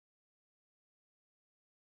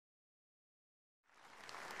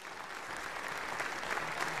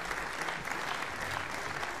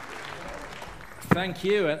Thank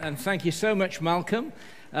you, and thank you so much, Malcolm.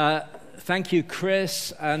 Thank you,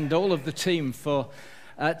 Chris, and all of the team for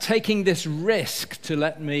taking this risk to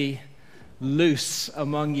let me loose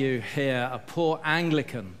among you here, a poor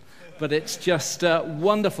Anglican. But it's just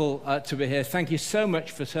wonderful to be here. Thank you so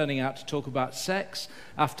much for turning out to talk about sex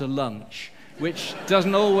after lunch, which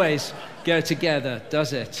doesn't always go together,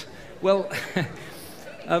 does it? Well,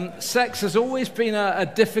 sex has always been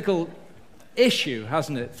a difficult issue,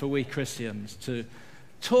 hasn't it, for we Christians to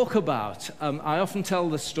talk about. I often tell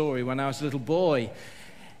the story when I was a little boy,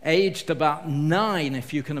 aged about 9,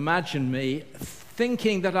 if you can imagine me,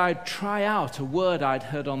 thinking that I'd try out a word I'd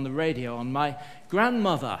heard on the radio on my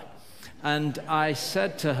grandmother. And I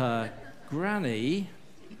said to her, "Granny,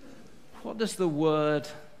 what does the word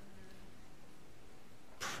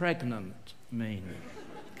pregnant mean?"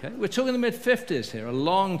 Okay, we're talking the mid-50s here, a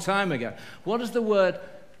long time ago. What does the word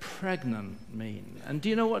pregnant mean? And do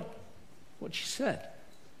you know what she said?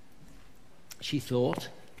 She thought,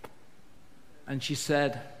 and she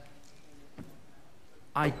said,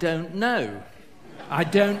 "I don't know. I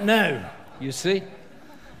don't know," you see.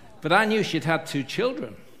 But I knew she'd had 2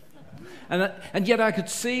 children. And yet I could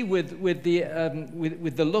see with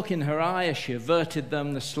the look in her eye as she averted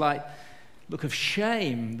them, the slight look of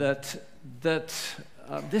shame that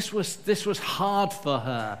this was hard for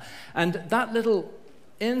her. And that little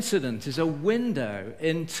incident is a window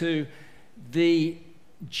into the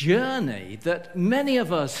journey that many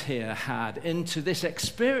of us here had into this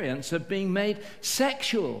experience of being made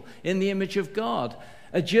sexual in the image of God.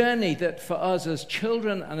 A journey that for us as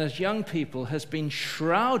children and as young people has been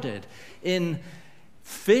shrouded in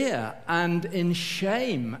fear and in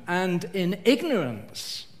shame and in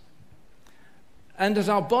ignorance. And as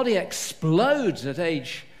our body explodes at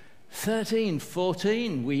age 13,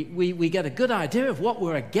 14, we get a good idea of what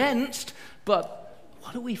we're against, but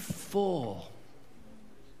what are we for?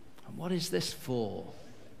 And what is this for?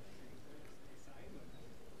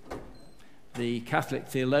 The Catholic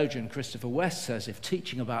theologian Christopher West says if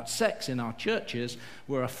teaching about sex in our churches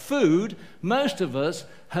were a food, most of us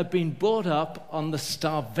have been brought up on the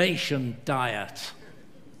starvation diet.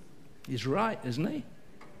 He's right, isn't he?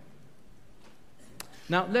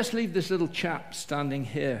 Now, let's leave this little chap standing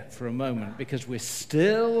here for a moment because we're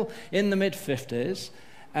still in the mid-50s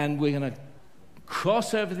and we're going to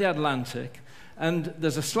cross over the Atlantic, and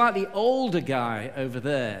there's a slightly older guy over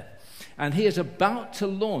there. And he is about to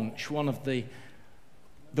launch one of the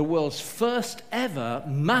world's first ever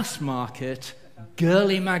mass-market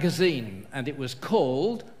girly magazine. And it was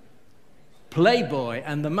called Playboy.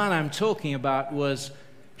 And the man I'm talking about was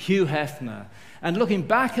Hugh Hefner. And looking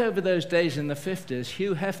back over those days in the 50s,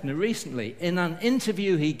 Hugh Hefner recently, in an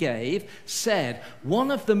interview he gave, said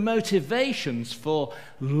one of the motivations for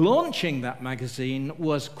launching that magazine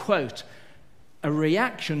was, quote, "a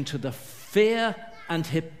reaction to the fear and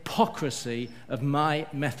hypocrisy of my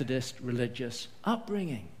Methodist religious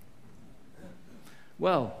upbringing."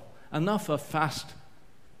 Well, enough of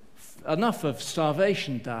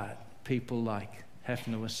starvation diet, people like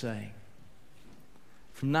Hefner was saying.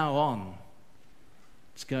 From now on,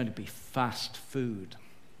 it's going to be fast food.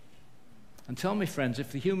 And tell me, friends,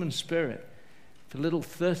 if the human spirit, if a little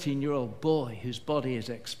 13-year-old boy whose body is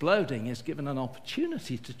exploding is given an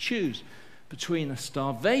opportunity to choose between a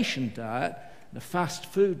starvation diet, the fast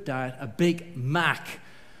food diet, a Big Mac,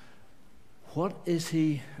 what is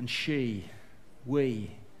he and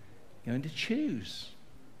we going to choose?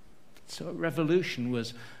 So a revolution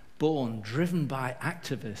was born, driven by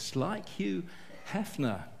activists like Hugh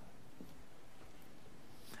Hefner.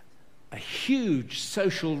 A huge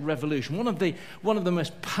social revolution, one of the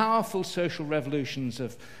most powerful social revolutions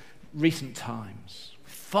of recent times,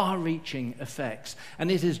 far-reaching effects, and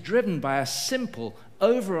it is driven by a simple,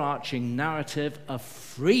 overarching narrative of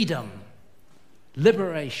freedom,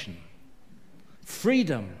 liberation,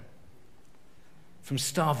 freedom from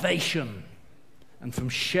starvation and from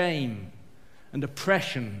shame and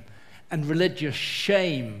oppression and religious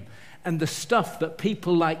shame and the stuff that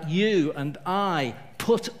people like you and I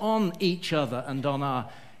put on each other and on our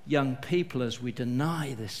young people as we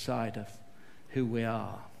deny this side of who we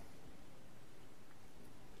are.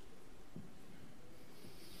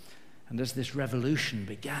 And as this revolution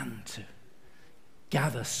began to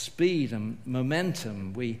gather speed and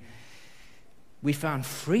momentum, we found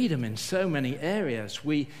freedom in so many areas.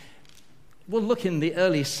 We'll look in the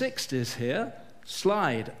early 60s here,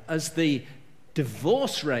 slide, as the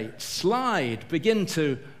divorce rate begin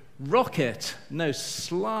to rocket. No,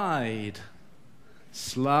 slide.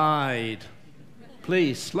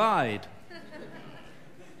 Please, slide.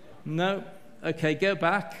 No, okay, go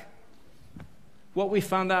back. what we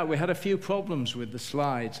found out, we had a few problems with the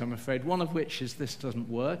slides, I'm afraid. One of which is this doesn't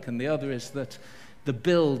work, and the other is that the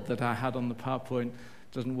build that I had on the PowerPoint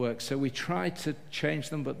doesn't work. So we tried to change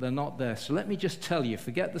them, but they're not there. So let me just tell you,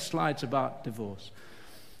 forget the slides about divorce.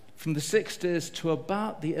 From the 60s to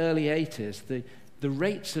about the early 80s, the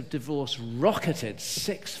rates of divorce rocketed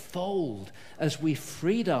sixfold as we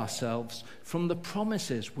freed ourselves from the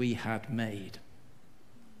promises we had made.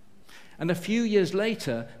 And a few years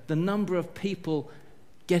later, the number of people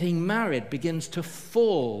getting married begins to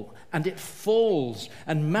fall, and it falls,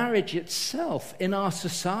 and marriage itself in our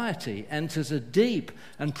society enters a deep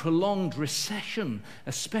and prolonged recession,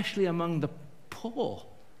 especially among the poor,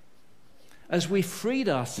 as we freed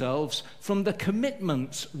ourselves from the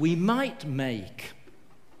commitments we might make.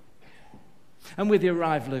 And with the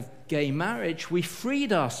arrival of gay marriage, we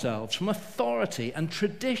freed ourselves from authority and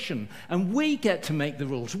tradition, and we get to make the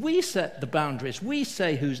rules. We set the boundaries. We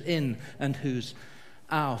say who's in and who's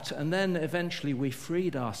out. And then eventually we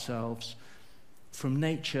freed ourselves from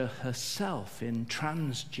nature herself in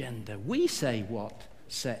transgender. We say what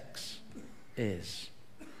sex is.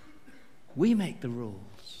 We make the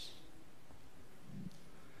rules.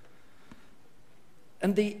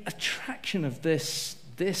 And the attraction of this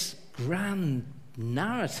grand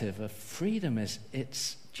narrative of freedom is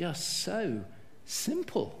it's just so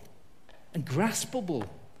simple and graspable.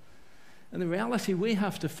 And the reality we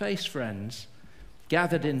have to face, friends,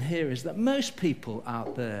 gathered in here, is that most people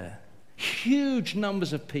out there, huge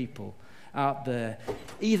numbers of people out there,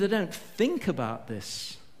 either don't think about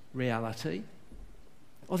this reality,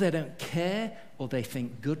 or they don't care, or they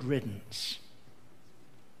think good riddance.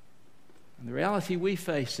 And the reality we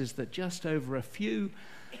face is that just over a few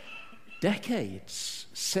decades,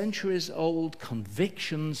 centuries-old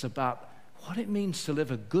convictions about what it means to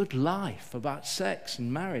live a good life, about sex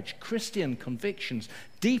and marriage, Christian convictions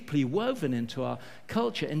deeply woven into our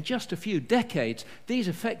culture, in just a few decades, these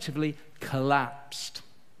effectively collapsed.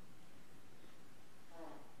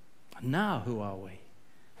 And now, who are we?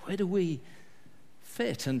 Where do we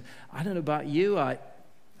fit? And I don't know about you, I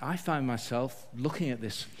find myself looking at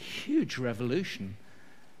this huge revolution,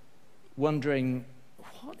 wondering,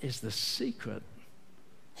 what is the secret?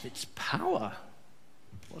 It's power.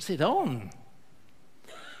 What's it on?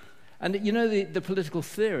 And you know, the political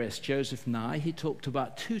theorist Joseph Nye, he talked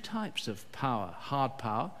about two types of power: hard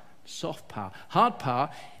power, soft power. Hard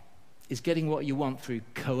power is getting what you want through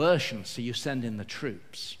coercion, so you send in the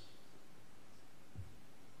troops.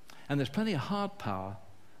 And there's plenty of hard power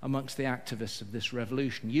amongst the activists of this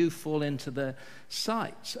revolution. You fall into their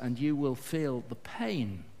sights and you will feel the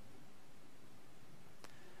pain.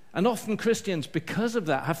 And often Christians, because of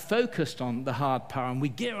that, have focused on the hard power, and we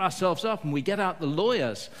gear ourselves up and we get out the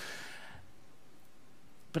lawyers.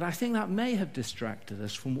 But I think that may have distracted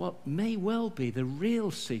us from what may well be the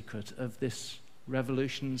real secret of this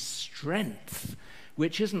revolution's strength,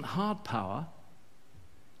 which isn't hard power,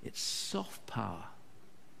 it's soft power.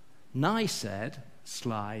 Nye said,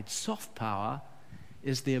 slide, soft power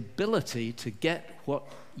is the ability to get what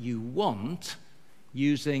you want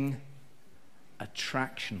using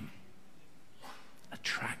attraction.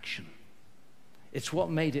 Attraction. It's what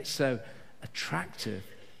made it so attractive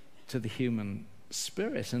to the human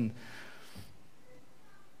spirit. And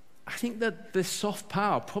I think that this soft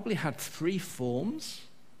power probably had three forms.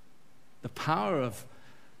 The power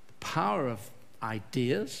of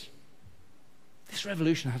ideas. This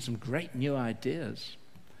revolution had some great new ideas.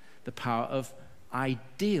 The power of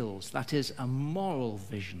ideals, that is, a moral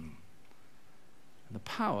vision. And the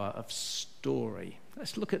power of story.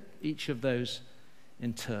 Let's look at each of those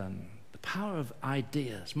in turn. The power of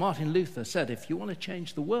ideas. Martin Luther said, if you want to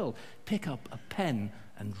change the world, pick up a pen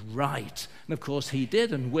and write. And of course he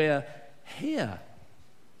did, and we're here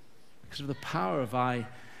because of the power of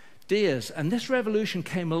ideas. And this revolution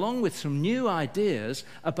came along with some new ideas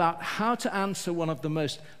about how to answer one of the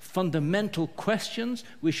most fundamental questions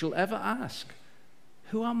we shall ever ask.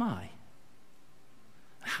 Who am I?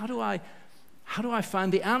 How do I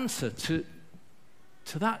find the answer to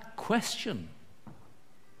that question?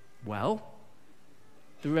 Well,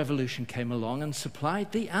 the revolution came along and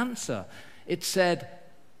supplied the answer. It said,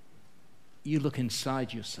 you look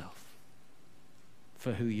inside yourself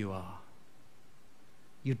for who you are.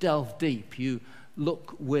 You delve deep, you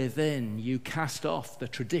look within, you cast off the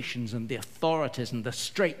traditions and the authorities and the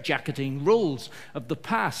straitjacketing rules of the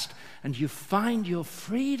past, and you find your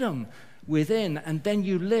freedom within, and then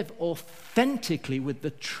you live authentically with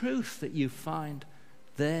the truth that you find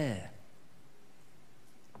there.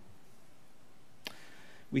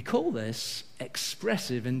 We call this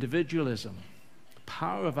expressive individualism.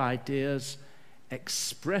 Power of ideas,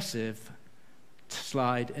 expressive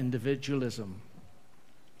slide, individualism.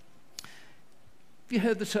 Have you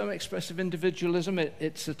heard the term expressive individualism?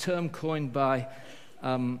 It's a term coined by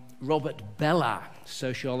Robert Bellah,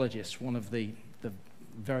 sociologist, one of the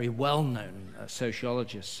very well-known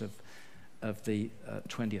sociologists of the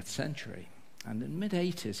 20th century. And in the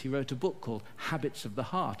mid-80s, he wrote a book called Habits of the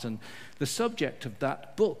Heart. And the subject of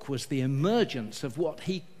that book was the emergence of what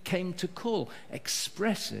he came to call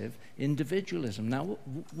expressive individualism. Now,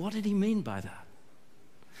 what did he mean by that?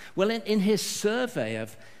 Well, in his survey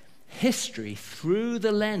of history through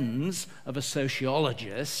the lens of a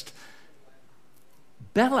sociologist,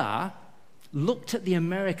 Bellah looked at the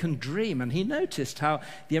American dream, and he noticed how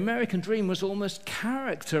the American dream was almost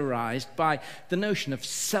characterized by the notion of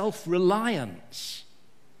self-reliance,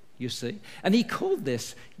 you see. And he called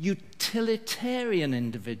this utilitarian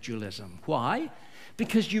individualism. Why?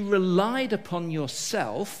 Because you relied upon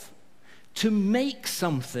yourself to make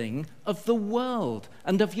something of the world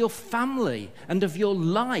and of your family and of your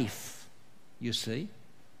life, you see.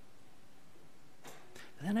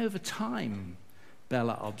 And then over time,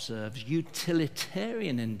 Bellah observes,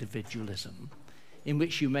 utilitarian individualism, in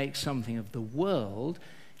which you make something of the world,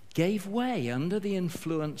 gave way under the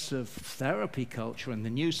influence of therapy culture and the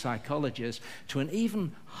new psychologists to an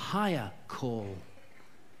even higher call,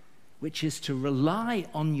 which is to rely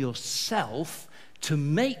on yourself to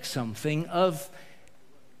make something of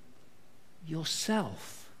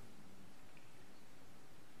yourself.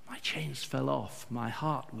 My chains fell off, my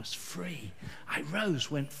heart was free. I rose,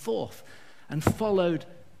 went forth, and followed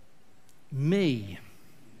me.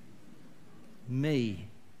 Me.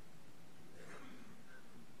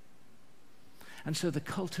 And so the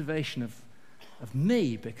cultivation of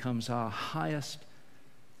me becomes our highest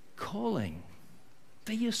calling.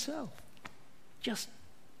 Be yourself. Just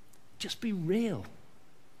be real.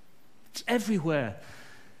 It's everywhere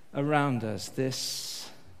around us, this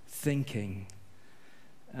thinking.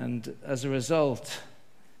 And as a result,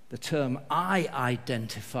 the term I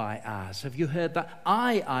identify as. Have you heard that?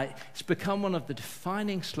 It's become one of the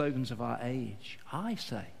defining slogans of our age. I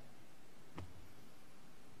say.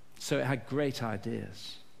 So it had great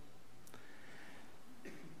ideas.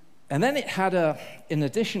 And then it had, in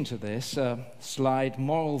addition to this, slide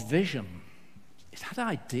moral vision. It had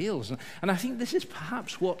ideals. And I think this is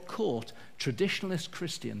perhaps what caught traditionalist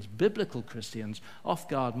Christians, biblical Christians, off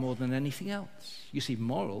guard more than anything else. You see,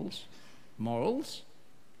 morals,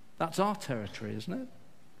 that's our territory, isn't it?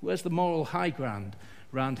 Where's the moral high ground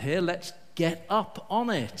around here? Let's get up on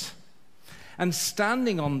it. And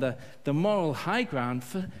standing on the moral high ground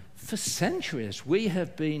for centuries, we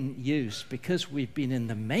have been used, because we've been in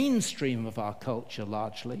the mainstream of our culture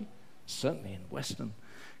largely, certainly in Western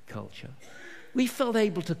culture, we felt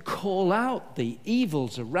able to call out the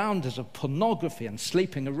evils around us of pornography and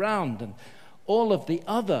sleeping around and all of the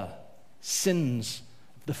other sins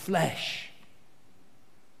of the flesh.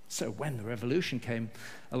 So when the revolution came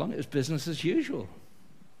along, it was business as usual.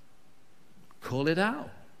 Call it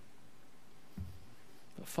out.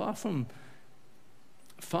 But far from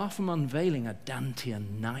unveiling a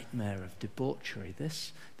Dantean nightmare of debauchery,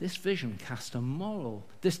 this vision cast a moral,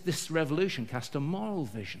 this revolution cast a moral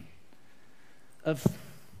vision of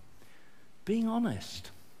being honest,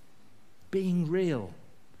 being real,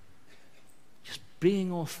 just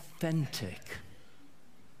being authentic,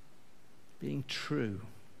 being true.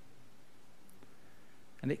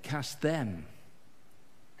 And it cast them,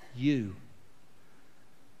 you,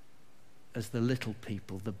 as the little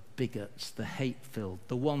people, the bigots, the hate-filled,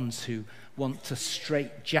 the ones who want to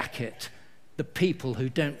straitjacket the people who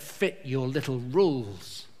don't fit your little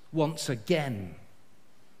rules once again.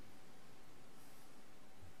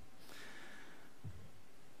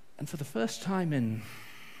 And for the first time in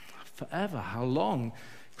forever, how long,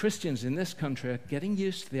 Christians in this country are getting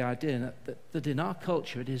used to the idea that in our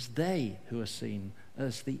culture it is they who are seen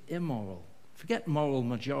as the immoral. Forget moral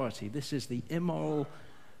majority, this is the immoral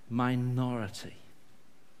minority.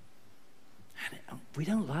 And we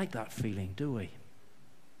don't like that feeling, do we?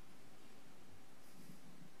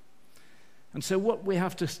 And so what we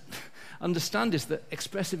have to understand is that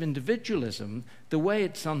expressive individualism, the way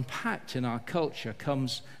it's unpacked in our culture,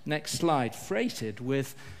 comes, next slide, freighted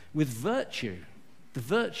with virtue. The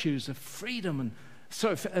virtues of freedom and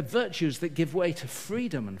virtues that give way to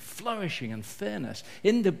freedom and flourishing and fairness.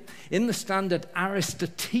 In the standard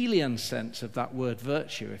Aristotelian sense of that word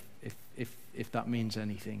virtue, if that means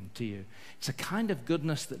anything to you. It's a kind of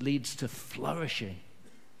goodness that leads to flourishing.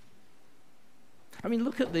 I mean,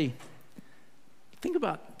 think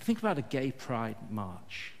about a gay pride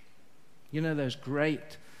march. You know, those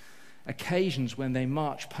great occasions when they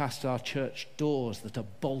march past our church doors that are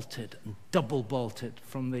bolted and double bolted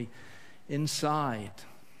from the inside.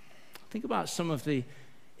 Think about some of the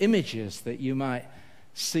images that you might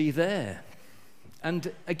see there.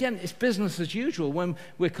 And again, it's business as usual. When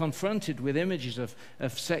we're confronted with images of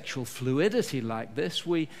sexual fluidity like this,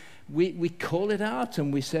 we call it out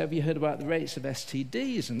and we say, have you heard about the rates of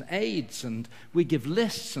STDs and AIDS? And we give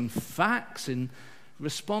lists and facts in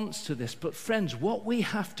response to this. But friends, what we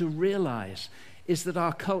have to realize is that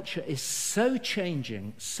our culture is so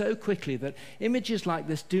changing so quickly that images like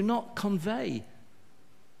this do not convey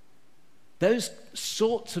those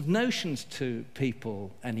sorts of notions to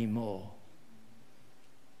people anymore.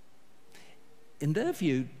 In their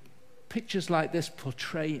view, pictures like this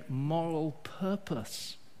portray moral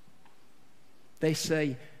purpose. They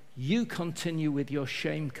say, you continue with your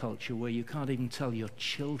shame culture where you can't even tell your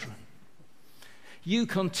children. You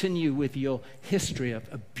continue with your history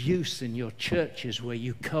of abuse in your churches where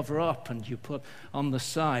you cover up and you put on the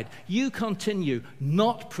side. You continue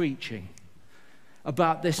not preaching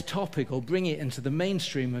about this topic or bring it into the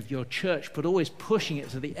mainstream of your church, but always pushing it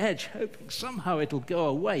to the edge, hoping somehow it'll go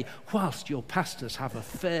away whilst your pastors have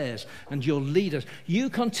affairs and your leaders.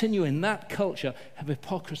 You continue in that culture of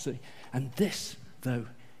hypocrisy. And this, though,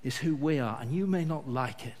 is who we are. And you may not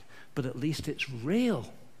like it, but at least it's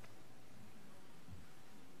real.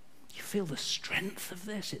 You feel the strength of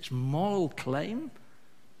this, its moral claim.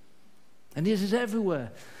 And it is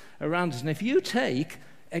everywhere around us. And if you take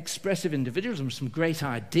expressive individualism, some great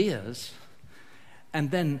ideas,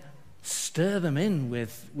 and then stir them in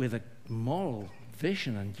with a moral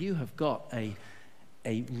vision, and you have got a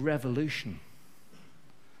revolution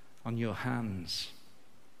on your hands.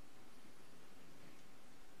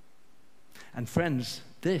 And friends,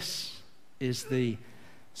 this is the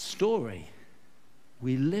story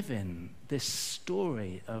we live in, this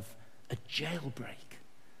story of a jailbreak,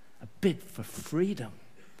 a bid for freedom,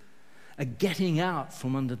 a getting out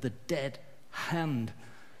from under the dead hand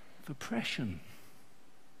of oppression.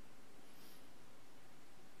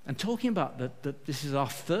 And talking about that this is our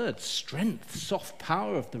third strength, soft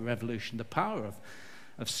power of the revolution, the power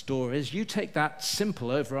of stories. You take that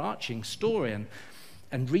simple, overarching story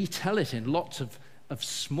and retell it in lots of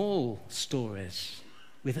small stories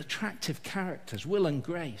with attractive characters, Will and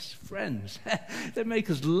Grace, friends. They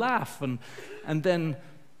make us laugh. And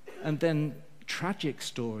then tragic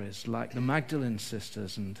stories like the Magdalene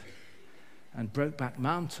sisters and Brokeback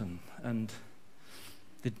Mountain and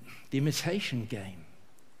the Imitation Game.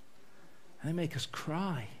 And they make us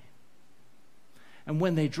cry. And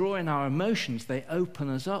when they draw in our emotions, they open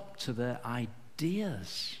us up to their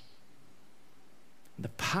ideas. The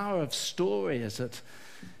power of story is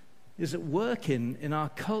at work in our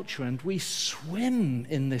culture, and we swim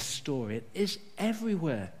in this story. It is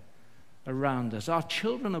everywhere around us. Our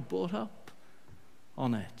children are brought up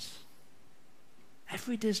on it.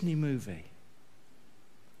 Every Disney movie.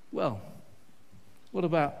 Well, what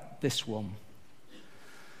about this one?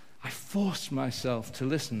 I forced myself to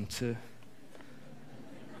listen to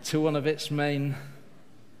one of its main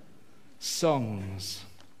songs.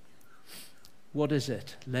 What is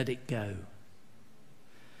it? Let It Go.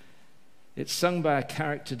 It's sung by a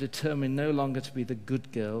character determined no longer to be the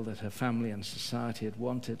good girl that her family and society had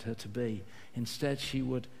wanted her to be. Instead, she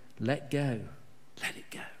would let go. Let it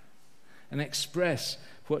go, and express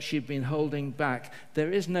what she'd been holding back.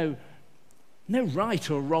 There is no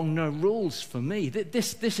right or wrong, no rules for me.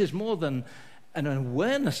 This is more than an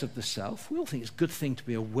awareness of the self. We all think it's a good thing to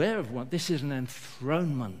be aware of one. This is an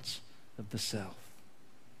enthronement of the self.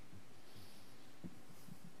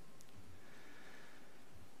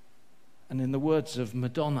 And in the words of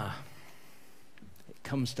Madonna, it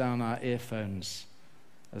comes down our earphones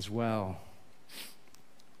as well.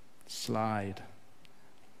 Slide,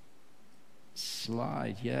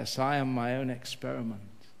 yes, I am my own experiment.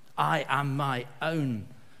 I am my own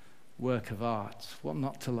work of art. What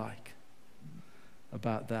not to like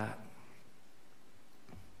about that?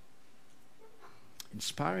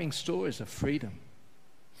 Inspiring stories of freedom.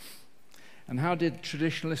 And how did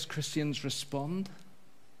traditionalist Christians respond to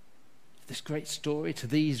this great story, to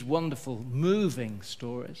these wonderful, moving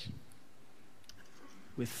stories?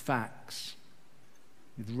 With facts,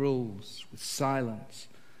 with rules, with silence,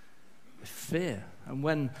 with fear. And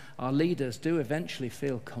when our leaders do eventually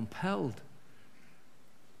feel compelled,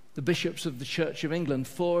 the bishops of the Church of England,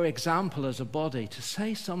 for example, as a body, to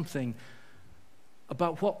say something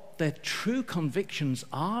about what their true convictions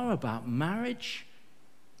are about marriage,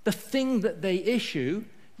 the thing that they issue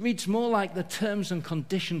reads more like the terms and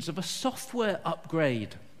conditions of a software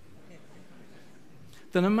upgrade.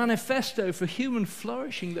 than a manifesto for human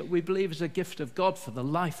flourishing that we believe is a gift of God for the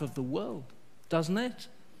life of the world, doesn't it?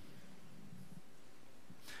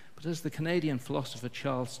 But as the Canadian philosopher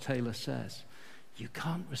Charles Taylor says, you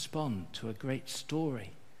can't respond to a great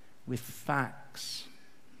story with facts.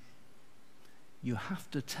 You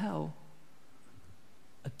have to tell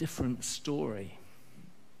a different story.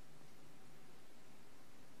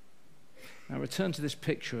 Now return to this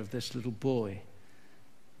picture of this little boy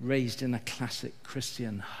raised in a classic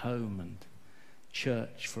Christian home and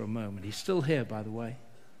church for a moment. He's still here, by the way.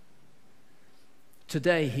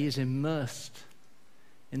 Today he is immersed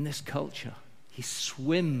in this culture. He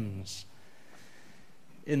swims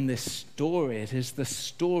in this story. It is the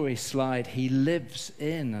story slide he lives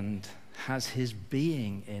in and has his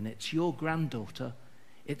being in. It's your granddaughter.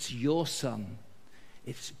 It's your son.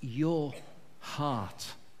 It's your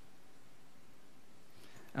heart.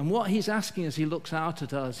 And what he's asking as he looks out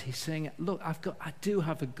at us, he's saying, look, I do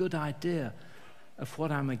have a good idea of what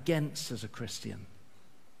I'm against as a Christian.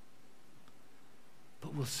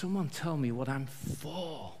 But will someone tell me what I'm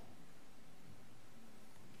for?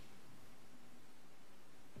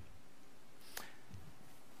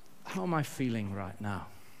 How am I feeling right now?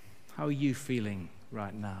 How are you feeling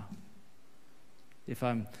right now? If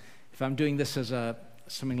I'm doing this as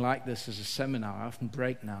something like this as a seminar, I often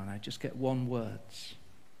break now and I just get one word.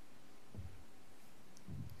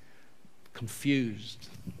 Confused.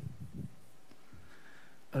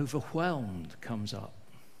 Overwhelmed comes up.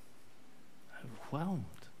 Overwhelmed.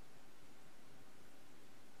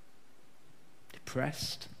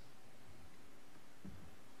 Depressed.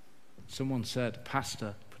 Someone said, a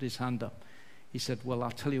pastor put his hand up. He said, well,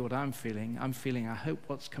 I'll tell you what I'm feeling. I'm feeling, I hope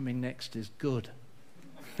what's coming next is good.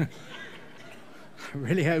 I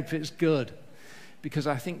really hope it's good, because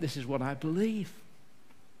I think this is what I believe.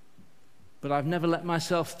 But I've never let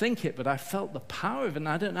myself think it, but I felt the power of it, and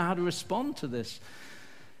I don't know how to respond to this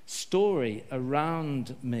story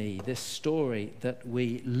around me, this story that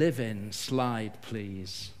we live in. Slide,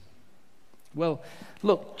 please. Well,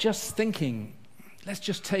 look, just thinking, let's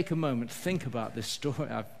just take a moment, think about this story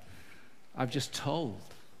I've just told.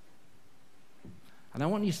 And I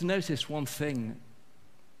want you to notice one thing,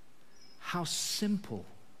 how simple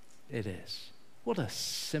it is. What a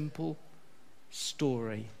simple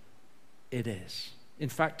story it is. In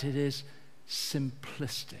fact, it is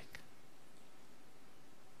simplistic.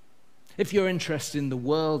 If you're interested in the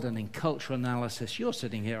world and in cultural analysis, you're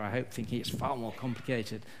sitting here, I hope, thinking it's far more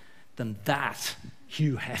complicated than that,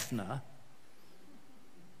 Hugh Hefner.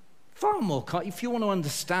 Far more, if you want to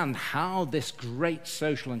understand how this great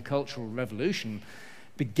social and cultural revolution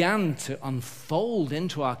began to unfold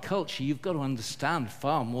into our culture, you've got to understand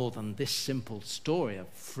far more than this simple story of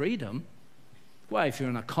freedom. Well, if you're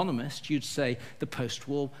an economist, you'd say the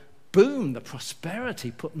post-war boom, the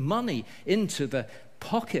prosperity, put money into the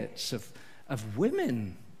pockets of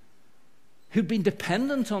women who'd been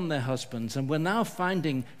dependent on their husbands and were now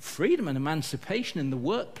finding freedom and emancipation in the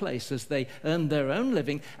workplace as they earned their own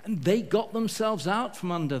living, and they got themselves out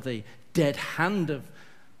from under the dead hand of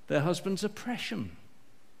their husband's oppression.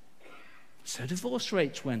 So divorce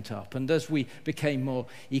rates went up, and as we became more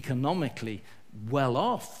economically well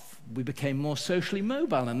off, we became more socially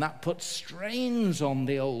mobile, and that put strains on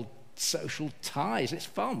the old social ties. It's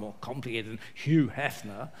far more complicated than Hugh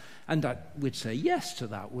Hefner, and we'd say yes to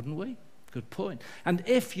that, wouldn't we? Good point. And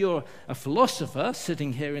if you're a philosopher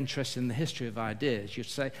sitting here interested in the history of ideas, you'd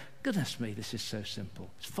say, goodness me, this is so simple.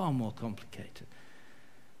 It's far more complicated.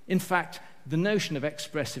 In fact, the notion of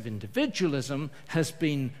expressive individualism has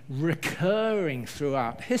been recurring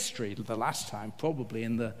throughout history, the last time probably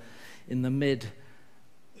in the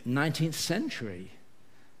mid-19th century.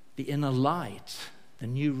 The inner light, the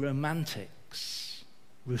new romantics,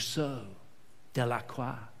 Rousseau,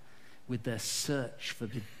 Delacroix, with their search for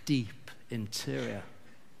the deep interior.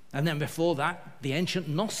 And then before that, the ancient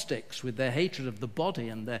Gnostics with their hatred of the body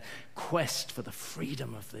and their quest for the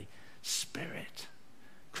freedom of the spirit.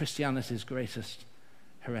 Christianity's greatest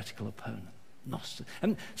heretical opponent, Gnostic.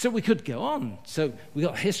 And so we could go on. So we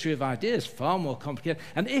got history of ideas, far more complicated.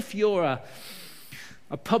 And if you're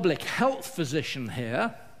a public health physician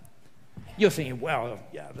here, you're thinking, well,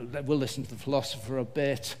 yeah, we'll listen to the philosopher a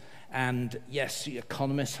bit. And yes, the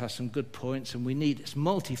economist has some good points, and it's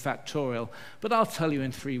multifactorial. But I'll tell you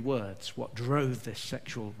in 3 words what drove this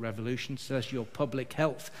sexual revolution. Says your public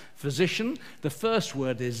health physician. The first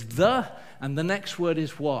word is the, and the next word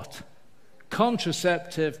is what?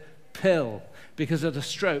 Contraceptive pill. Because at a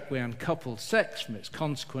stroke, we uncouple sex from its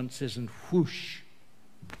consequences, and whoosh.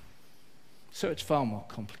 So it's far more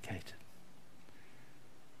complicated.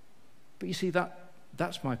 But you see,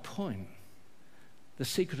 that's my point. the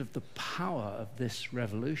secret of the power of this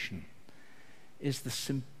revolution is the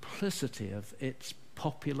simplicity of its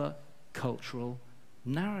popular cultural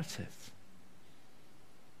narrative.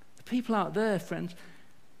 The people out there, friends,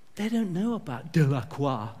 they don't know about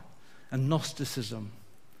Delacroix and Gnosticism.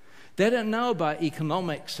 They don't know about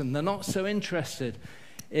economics, and they're not so interested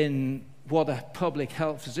in what a public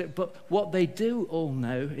health is. But what they do all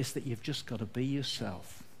know is that you've just got to be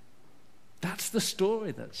yourself. That's the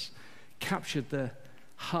story that's captured their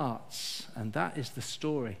hearts, and that is the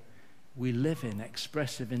story we live in,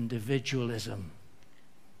 expressive individualism.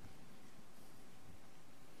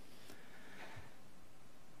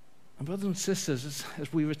 And brothers and sisters,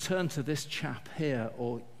 as we return to this chap here,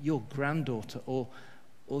 or your granddaughter, or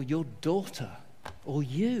your daughter, or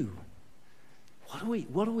you,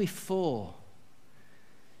 what are we for?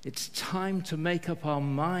 It's time to make up our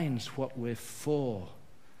minds what we're for.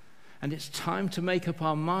 And it's time to make up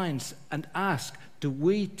our minds and ask, do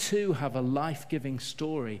we too have a life-giving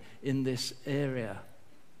story in this area?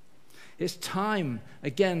 It's time,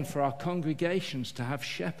 again, for our congregations to have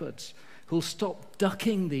shepherds who'll stop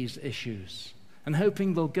ducking these issues and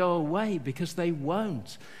hoping they'll go away, because they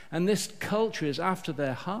won't. And this culture is after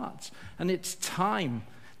their hearts. And it's time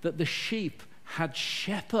that the sheep had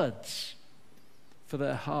shepherds for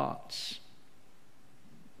their hearts.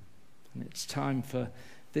 And it's time for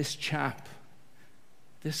this chap,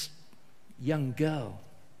 this young girl,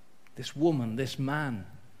 this woman, this man,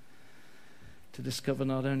 to discover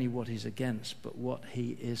not only what he's against, but what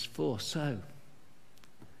he is for. So,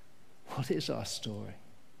 what is our story?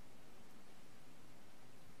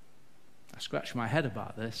 I scratched my head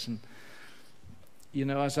about this, and you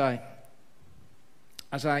know, as I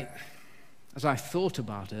thought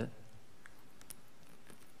about it,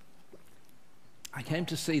 I came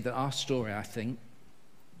to see that our story, I think,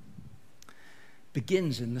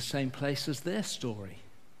 begins in the same place as their story.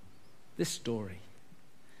 This story.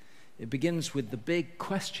 It begins with the big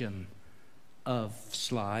question of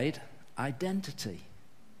identity.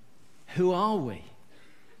 Who are we?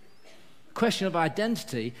 Question of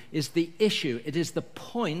identity is the issue. It is the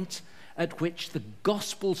point at which the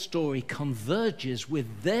gospel story converges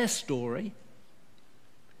with their story,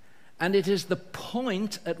 and it is the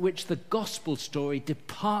point at which the gospel story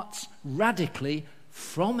departs radically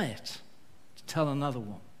from it. To tell another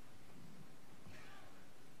one.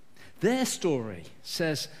 Their story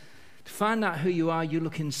says, to find out who you are, you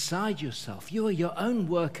look inside yourself. You are your own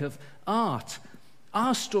work of art.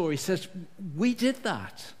 Our story says, we did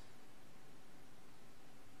that.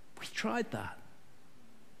 We tried that.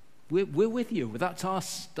 We're with you. That's our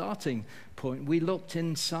starting point. We looked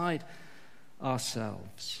inside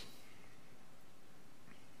ourselves.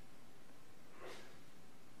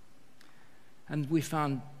 And we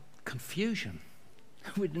found confusion.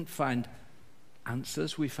 We didn't find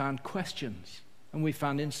answers. We found questions. And we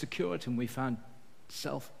found insecurity. And we found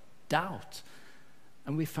self-doubt.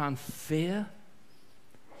 And we found fear.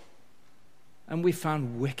 And we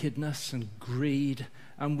found wickedness and greed.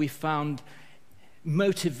 And we found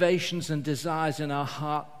motivations and desires in our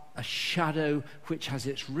heart, a shadow which has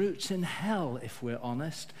its roots in hell, if we're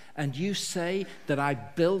honest. And you say that I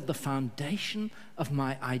build the foundation of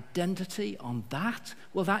my identity on that?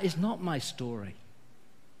 Well, that is not my story.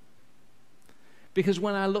 Because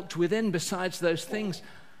when I looked within, besides those things,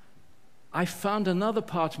 I found another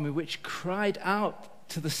part of me which cried out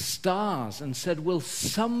to the stars and said, will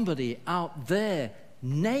somebody out there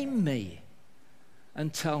name me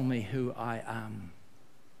and tell me who I am?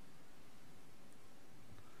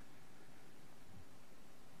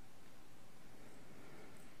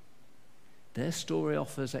 Their story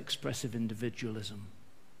offers expressive individualism.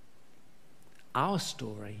 Our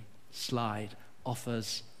story,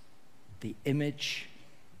 offers the image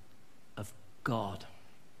of God.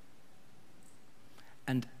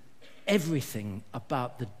 And everything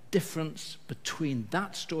about the difference between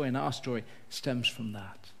that story and our story stems from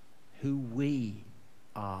that. Who we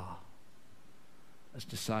are as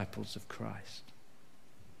disciples of Christ.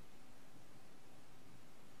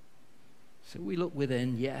 So we look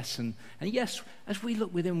within, yes, and yes, as we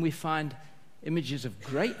look within, we find images of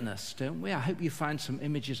greatness, don't we? I hope you find some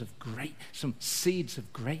images of some seeds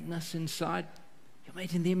of greatness inside. You're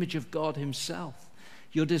made in the image of God himself.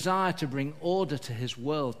 Your desire to bring order to his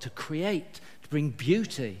world, to create, to bring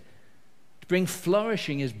beauty, to bring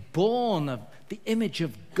flourishing is born of the image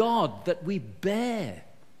of God that we bear.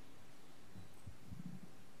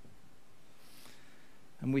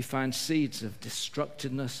 And we find seeds of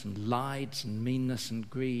destructiveness and lies and meanness and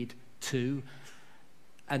greed too.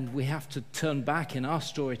 And we have to turn back in our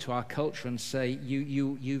story to our culture and say,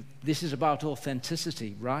 this is about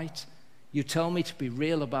authenticity, right? You tell me to be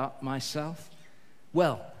real about myself?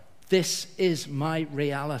 Well, this is my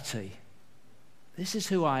reality. This is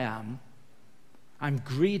who I am. I'm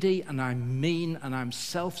greedy and I'm mean and I'm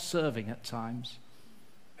self-serving at times.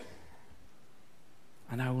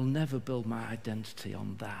 And I will never build my identity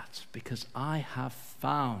on that because I have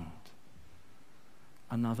found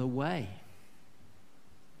another way,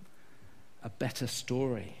 a better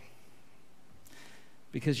story.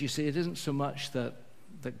 Because you see, it isn't so much that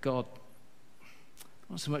God,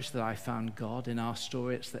 not so much that I found God in our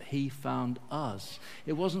story, it's that he found us.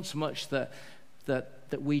 It wasn't so much that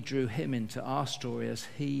we drew him into our story as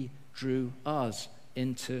he drew us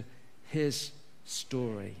into his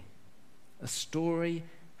story. A story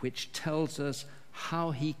which tells us how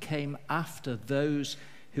he came after those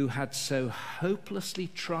who had so hopelessly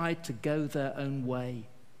tried to go their own way.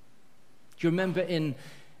 Do you remember in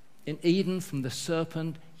Eden from the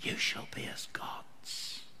serpent, you shall be as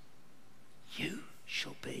gods. You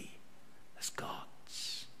shall be as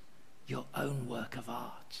gods. Your own work of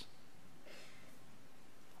art.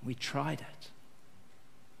 We tried it.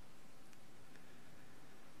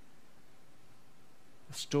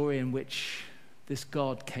 A story in which this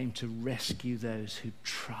God came to rescue those who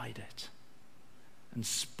tried it and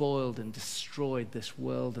spoiled and destroyed this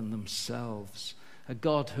world and themselves. A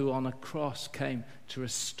God who on a cross came to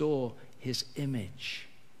restore his image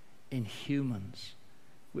in humans,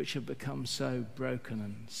 which have become so broken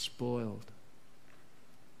and spoiled.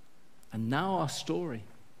 And now our story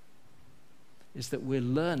is that we're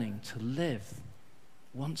learning to live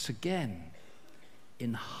once again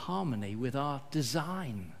in harmony with our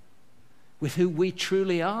design, with who we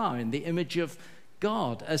truly are in the image of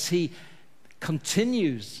God, as he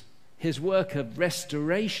continues his work of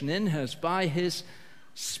restoration in us by his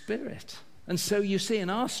Spirit. And so you see in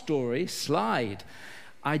our story, slide,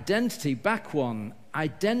 identity back one,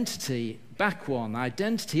 identity back one.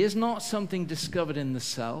 Identity is not something discovered in the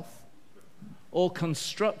self or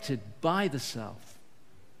constructed by the self.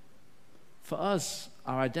 For us,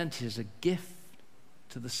 our identity is a gift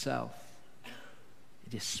to the self.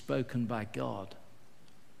 It is spoken by God.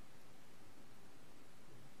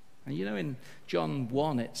 And you know, in John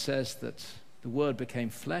 1, it says that the Word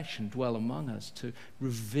became flesh and dwelt among us to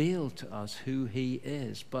reveal to us who he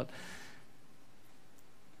is. But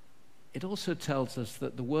it also tells us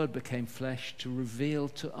that the Word became flesh to reveal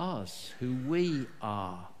to us who we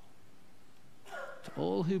are. To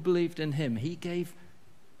all who believed in him, he gave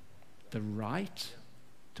the right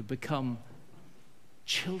to become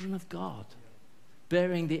children of God,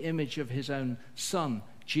 bearing the image of his own Son,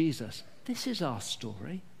 Jesus. This is our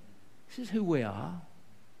story. This is who we are.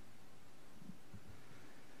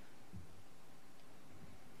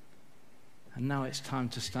 And now it's time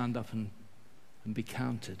to stand up and be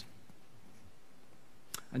counted.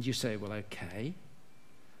 And you say, well, okay,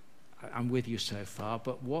 I'm with you so far,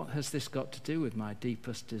 but what has this got to do with my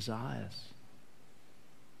deepest desires?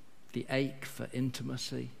 The ache for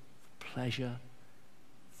intimacy, for pleasure,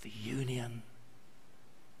 for union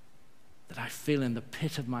that I feel in the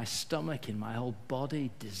pit of my stomach, in my whole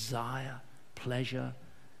body, desire, pleasure,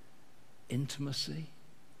 intimacy,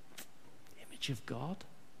 image of God.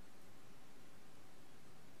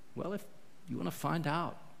 Well, if you want to find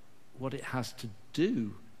out what it has to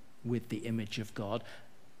do with the image of God,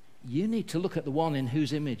 you need to look at the one in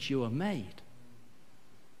whose image you are made.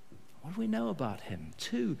 What do we know about him?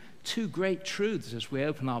 Two great truths as we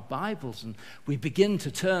open our Bibles and we begin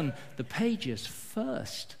to turn the pages.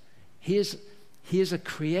 First, he is a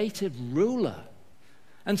creative ruler.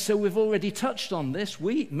 And so we've already touched on this.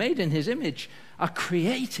 We, made in his image, are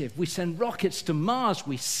creative. We send rockets to Mars.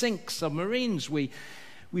 We sink submarines. We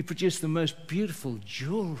produce the most beautiful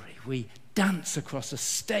jewelry. We dance across a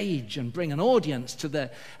stage and bring an audience to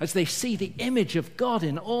as they see the image of God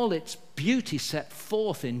in all its beauty set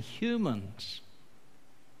forth in humans.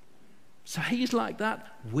 So he's like that.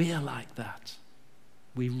 We're like that.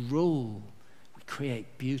 We rule. We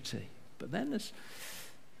create beauty. But then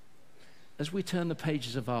as we turn the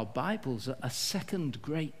pages of our Bibles, a second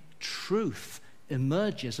great truth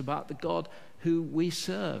emerges about the God who we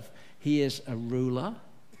serve. He is a ruler.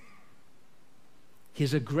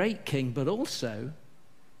 He's a great king, but also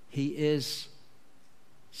he is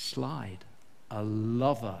slide, a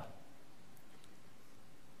lover.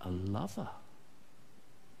 A lover.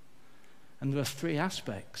 And there are three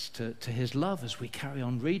aspects to his love as we carry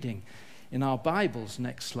on reading. In our Bibles,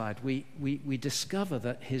 next slide, we discover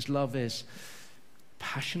that his love is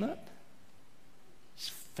passionate, it's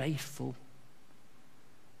faithful,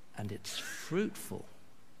 and it's fruitful.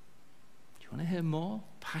 Do you want to hear more?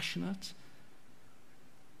 Passionate,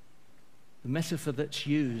 the metaphor that's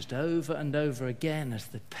used over and over again as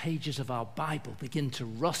the pages of our Bible begin to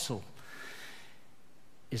rustle,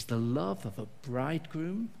 is the love of a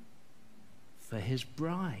bridegroom for his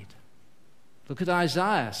bride. Look at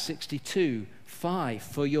Isaiah 62:5.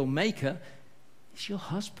 For your maker is your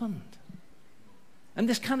husband. And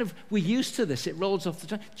this we're used to this. It rolls off the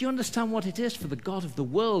tongue. Do you understand what it is for the God of the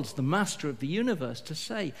worlds, the master of the universe, to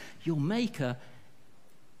say, your maker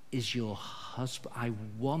is your husband? I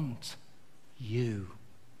want you.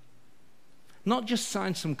 Not just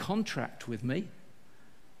sign some contract with me.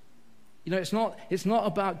 It's not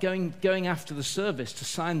about going after the service to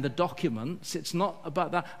sign the documents. It's not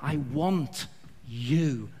about that. I want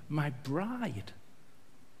you, my bride.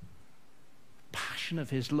 Passion of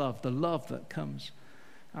his love, the love that comes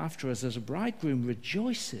after us as a bridegroom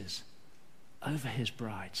rejoices over his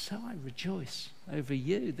bride. So I rejoice over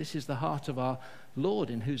you. This is the heart of our Lord,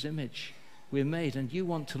 in whose image we're made. And you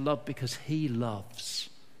want to love because he loves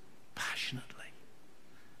passionately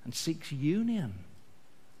and seeks union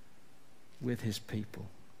with his people.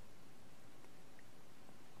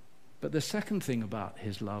 But the second thing about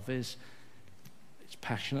his love is it's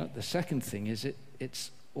passionate. The second thing is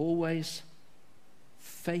it's always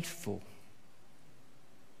faithful.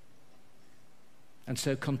 And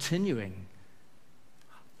so continuing,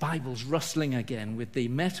 Bible's rustling again with the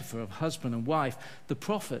metaphor of husband and wife. The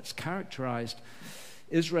prophets characterized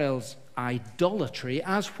Israel's idolatry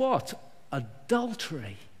as what?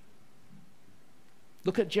 Adultery.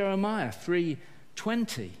 Look at Jeremiah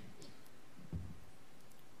 3:20.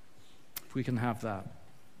 If we can have that.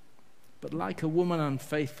 But like a woman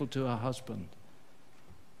unfaithful to her husband,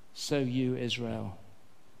 so you, Israel,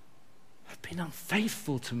 have been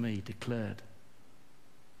unfaithful to me, declared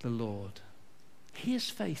the Lord. He is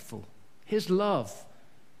faithful. His love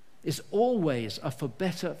is always for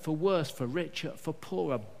better, for worse, for richer, for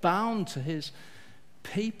poorer, bound to his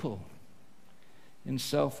people in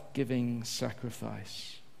self-giving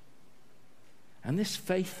sacrifice. And this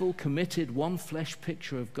faithful, committed, one-flesh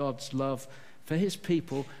picture of God's love for his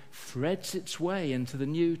people threads its way into the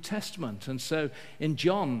New Testament. And so in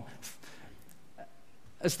John,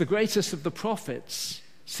 as the greatest of the prophets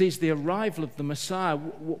sees the arrival of the Messiah,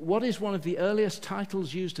 what is one of the earliest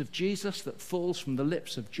titles used of Jesus that falls from the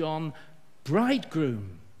lips of John?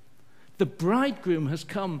 Bridegroom. The bridegroom has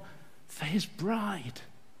come for his bride,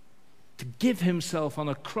 to give himself on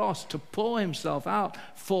a cross, to pour himself out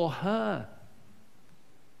for her.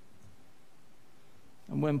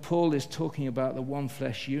 And when Paul is talking about the one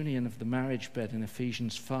flesh union of the marriage bed in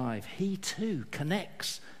Ephesians 5, he too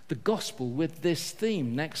connects the gospel with this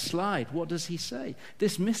theme. Next slide. What does he say?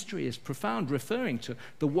 This mystery is profound, referring to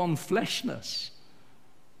the one fleshness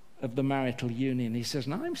of the marital union. He says,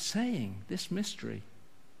 and I'm saying this mystery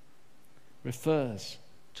refers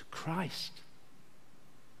to Christ,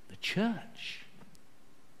 the church.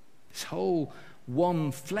 This whole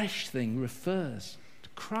one flesh thing refers to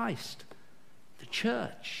Christ, the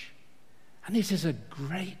church. And it is a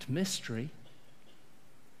great mystery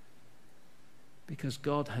because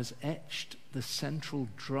God has etched the central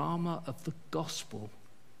drama of the gospel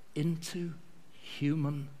into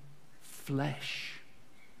human flesh.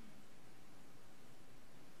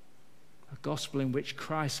 A gospel in which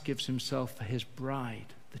Christ gives himself for his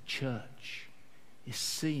bride, the church, is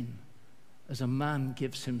seen as a man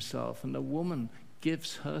gives himself and a woman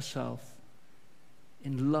gives herself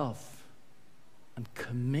in love and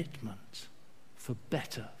commitment for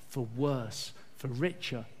better, for worse, for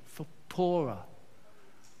richer, for poorer.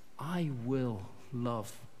 I will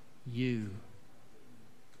love you.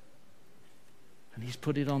 And he's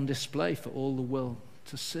put it on display for all the world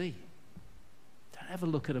to see. Don't ever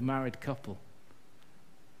look at a married couple.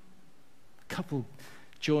 A couple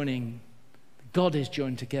joining, God is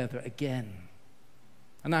joined together again.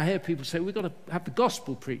 And I hear people say, we've got to have the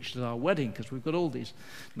gospel preached at our wedding because we've got all these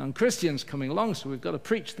non-Christians coming along, so we've got to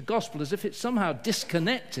preach the gospel as if it's somehow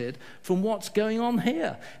disconnected from what's going on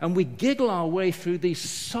here. And we giggle our way through these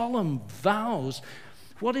solemn vows.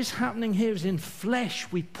 What is happening here is in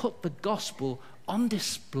flesh we put the gospel on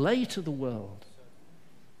display to the world.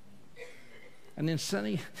 And in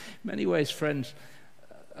many ways, friends,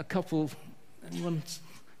 a couple, anyone's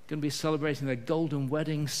going to be celebrating their golden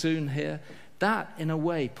wedding soon here, that, in a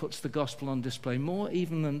way, puts the gospel on display more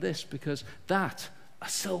even than this, because that,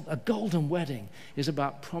 a golden wedding, is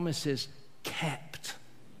about promises kept.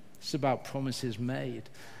 It's about promises made.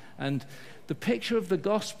 And the picture of the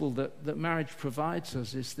gospel that marriage provides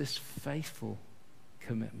us is this faithful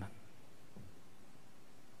commitment.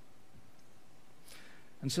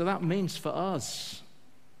 And so that means for us,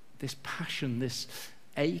 this passion, this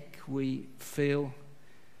ache we feel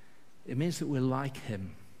It means that we're like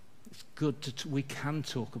him. It's good we can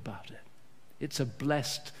talk about it. It's a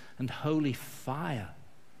blessed and holy fire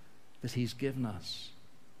that he's given us.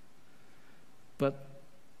 But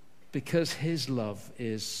because his love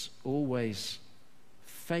is always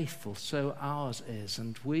faithful, so ours is.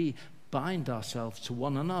 And we bind ourselves to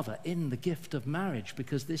one another in the gift of marriage,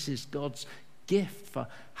 because this is God's gift for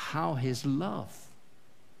how his love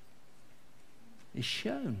is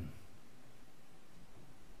shown.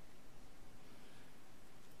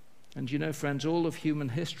 And you know, friends, all of human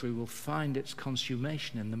history will find its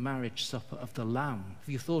consummation in the marriage supper of the Lamb. Have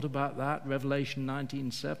you thought about that? Revelation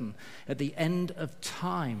 19:7. At the end of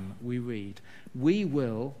time, we read, we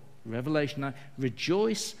will, Revelation 9,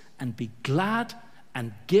 rejoice and be glad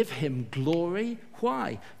and give him glory.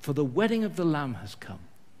 Why? For the wedding of the Lamb has come,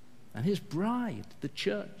 and his bride, the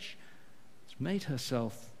church, has made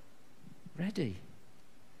herself ready.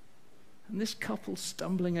 And this couple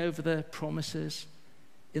stumbling over their promises,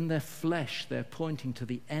 in their flesh, they're pointing to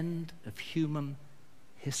the end of human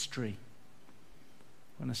history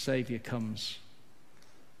when a Savior comes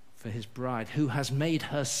for his bride, who has made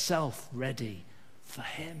herself ready for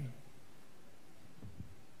him.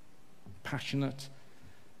 Passionate,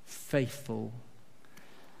 faithful.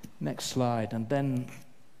 Next slide. And then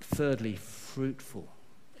thirdly, fruitful.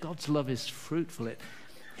 God's love is fruitful.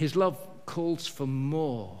 His love calls for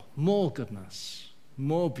more goodness,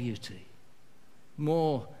 more beauty,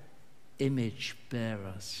 more image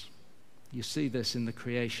bearers. You see this in the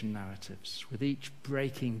creation narratives. With each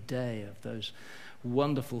breaking day of those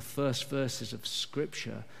wonderful first verses of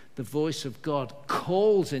Scripture, the voice of God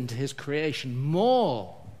calls into his creation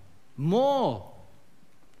more,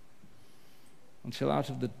 until out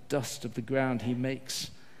of the dust of the ground he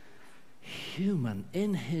makes human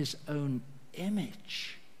in his own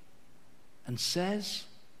image and says,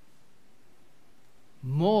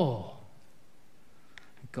 more.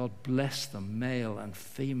 God blessed them, male and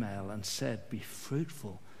female, and said, be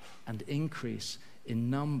fruitful and increase in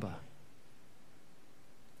number.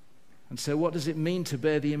 And so what does it mean to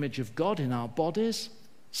bear the image of God in our bodies?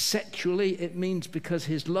 Sexually, it means because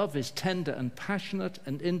his love is tender and passionate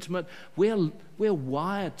and intimate, we're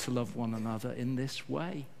wired to love one another in this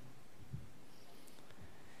way.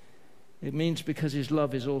 It means because his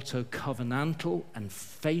love is also covenantal and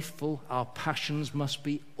faithful, our passions must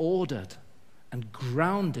be ordered and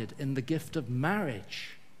grounded in the gift of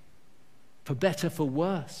marriage, for better, for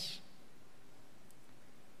worse.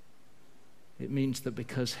 It means that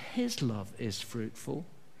because his love is fruitful,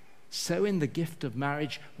 so in the gift of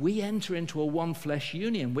marriage, we enter into a one-flesh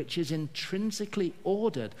union, which is intrinsically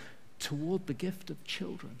ordered toward the gift of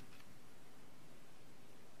children.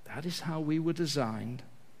 That is how we were designed.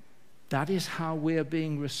 That is how we are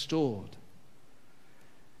being restored.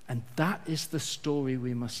 And that is the story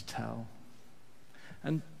we must tell.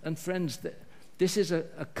 And friends, this is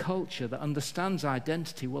a culture that understands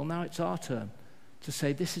identity. Well, now it's our turn to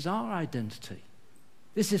say this is our identity.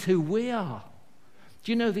 This is who we are.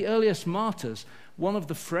 Do you know the earliest martyrs, one of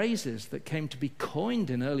the phrases that came to be coined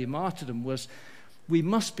in early martyrdom was, we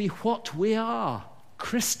must be what we are,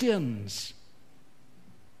 Christians.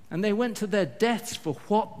 And they went to their deaths for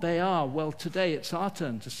what they are. Well, today it's our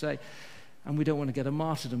turn to say, and we don't want to get a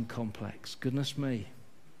martyrdom complex, goodness me.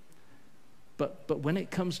 But when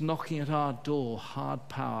it comes knocking at our door, hard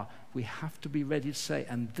power, we have to be ready to say,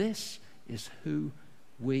 and this is who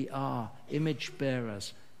we are, image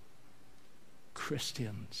bearers,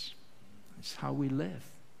 Christians. It's how we live.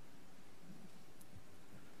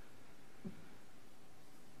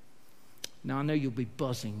 Now, I know you'll be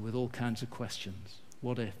buzzing with all kinds of questions.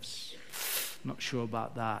 What ifs? Not sure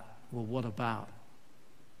about that. Well, what about?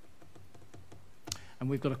 And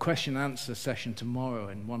we've got a question and answer session tomorrow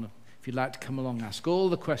in one of, if you'd like to come along, ask all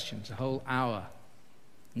the questions, a whole hour,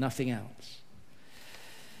 nothing else.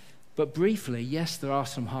 But briefly, yes, there are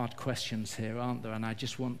some hard questions here, aren't there? And I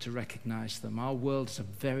just want to recognize them. Our world is a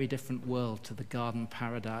very different world to the garden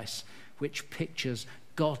paradise, which pictures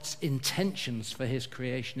God's intentions for his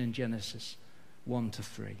creation in Genesis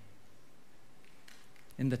 1-3.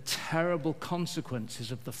 In the terrible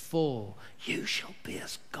consequences of the fall, you shall be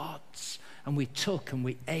as gods. And we took and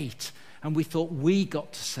we ate, and we thought we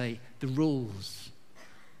got to say the rules,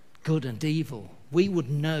 good and evil. We would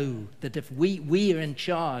know that if we are in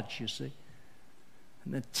charge, you see.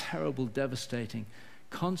 And the terrible, devastating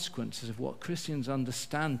consequences of what Christians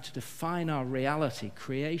understand to define our reality,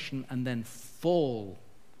 creation and then fall.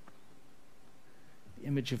 The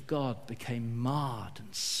image of God became marred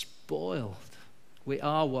and spoiled. We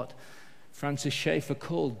are what Francis Schaeffer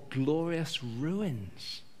called glorious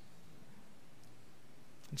ruins.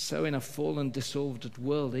 And so in a fallen, disordered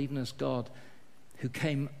world, even as God, who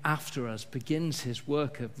came after us, begins his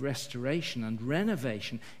work of restoration and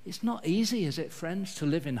renovation, it's not easy, is it, friends, to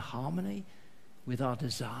live in harmony with our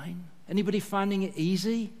design? Anybody finding it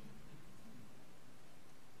easy?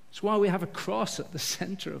 It's why we have a cross at the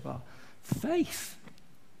center of our faith.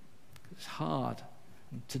 It's hard.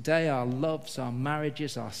 And today our loves, our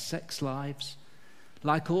marriages, our sex lives,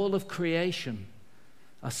 like all of creation,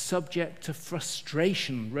 are subject to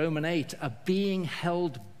frustration, Romans 8, are being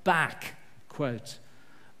held back, quote,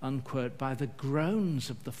 unquote, by the groans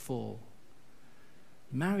of the fall.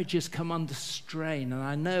 Marriages come under strain, and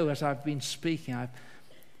I know as I've been speaking, I've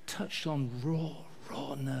touched on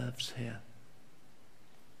raw nerves here.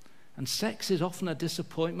 And sex is often a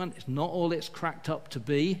disappointment. It's not all it's cracked up to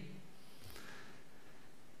be.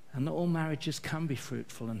 And not all marriages can be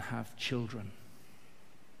fruitful and have children.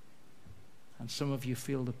 And some of you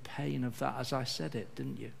feel the pain of that as I said it,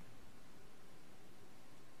 didn't you?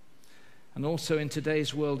 And also in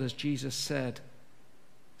today's world, as Jesus said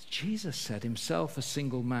himself, a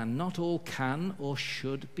single man, not all can or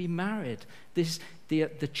should be married. This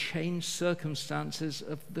the changed circumstances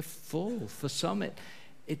of the fall. For some, it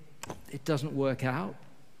doesn't work out.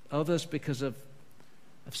 Others, because of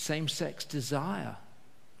same-sex desire.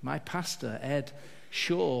 My pastor, Ed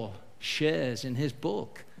Shaw, shares in his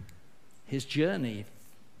book his journey.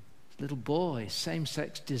 Little boy,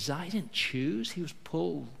 same-sex desire. He didn't choose, he was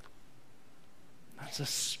pulled. That's a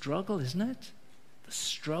struggle, isn't it? The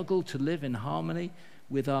struggle to live in harmony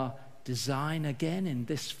with our design again in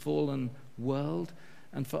this fallen world.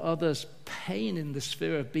 And for others, pain in the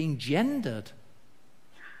sphere of being gendered,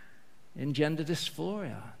 in gender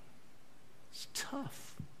dysphoria. It's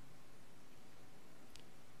tough.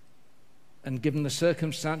 And given the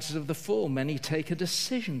circumstances of the fall, many take a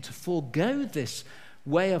decision to forego this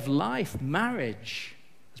way of life, marriage,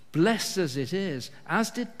 as blessed as it is, as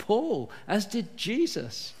did Paul, as did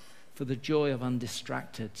Jesus, for the joy of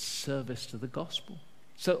undistracted service to the gospel.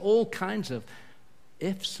 So all kinds of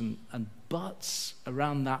ifs and buts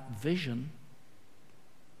around that vision.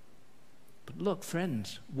 But look,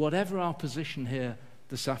 friends, whatever our position here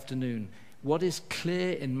this afternoon, what is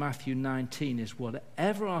clear in Matthew 19 is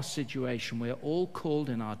whatever our situation, we are all called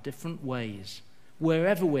in our different ways.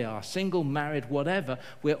 Wherever we are, single, married, whatever,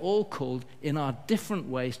 we're all called in our different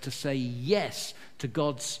ways to say yes to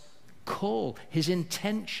God's call, his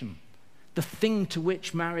intention, the thing to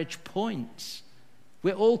which marriage points.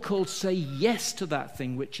 We're all called to say yes to that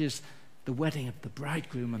thing, which is the wedding of the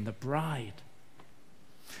bridegroom and the bride.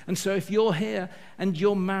 And so if you're here and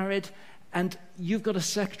you're married and you've got a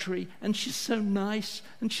secretary and she's so nice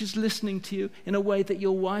and she's listening to you in a way that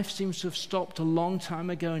your wife seems to have stopped a long time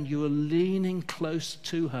ago and you are leaning close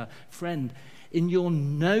to her, friend, in your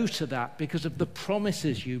no to that because of the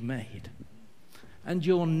promises you made, and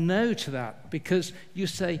your no to that because you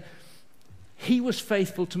say, he was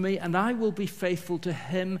faithful to me and I will be faithful to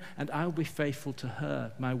him and I will be faithful to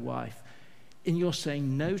her, my wife. In your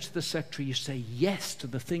saying no to the secretary, you say yes to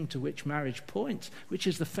the thing to which marriage points, which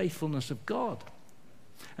is the faithfulness of God.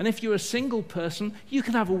 And if you're a single person, you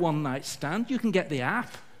can have a one-night stand. You can get the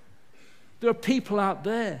app. There are people out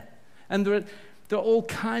there, and there are all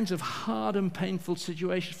kinds of hard and painful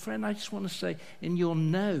situations. Friend, I just want to say, in your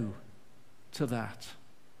no to that,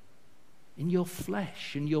 in your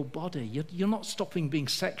flesh, in your body, you're not stopping being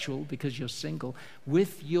sexual because you're single.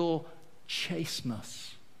 With your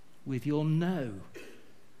chasteness, with your no,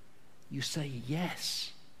 you say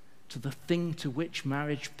yes to the thing to which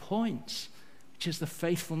marriage points, which is the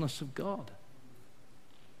faithfulness of God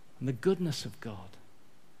and the goodness of God.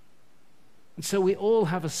 And so we all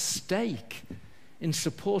have a stake in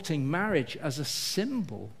supporting marriage as a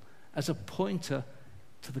symbol, as a pointer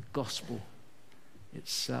to the gospel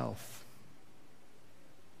itself.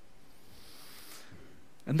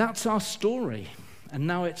 And that's our story. And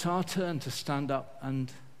now it's our turn to stand up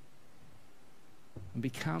and be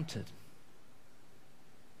counted.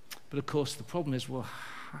 But of course the problem is, well,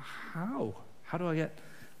 how do I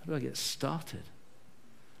get started?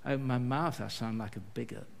 I open my mouth, I sound like a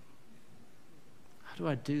bigot. How do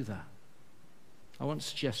I do that? I want to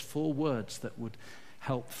suggest 4 words that would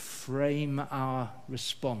help frame our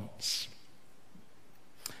response.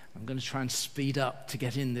 I'm going to try and speed up to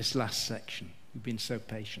get in this last section. You've been so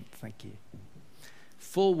patient. Thank you.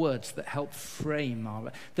 4 words that help frame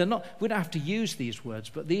our... we don't have to use these words,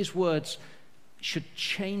 but these words should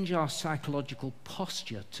change our psychological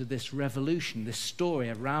posture to this revolution, this story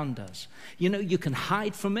around us. You know, you can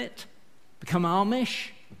hide from it, become Amish.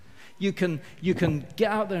 You can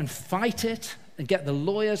get out there and fight it and get the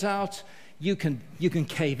lawyers out. You can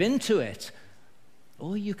cave into it,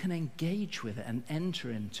 or you can engage with it and enter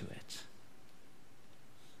into it.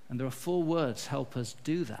 And there are 4 words help us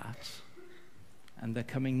do that, and they're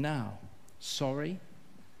coming now. Sorry,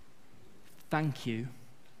 thank you,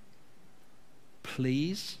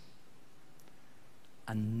 please,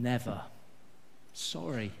 and never.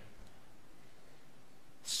 Sorry.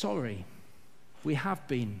 Sorry. We have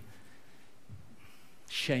been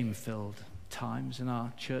shame-filled times in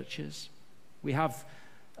our churches. We have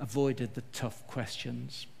avoided the tough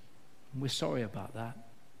questions. We're sorry about that.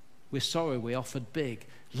 We're sorry we offered big.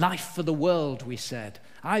 Life for the world, we said.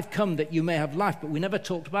 I've come that you may have life, but we never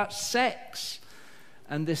talked about sex.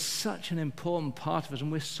 And there's such an important part of us,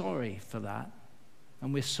 and we're sorry for that.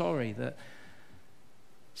 And we're sorry that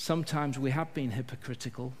sometimes we have been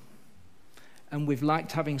hypocritical, and we've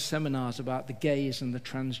liked having seminars about the gays and the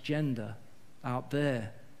transgender out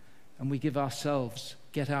there, and we give ourselves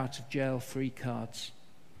get-out-of-jail-free cards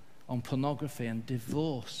on pornography and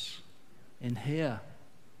divorce in here.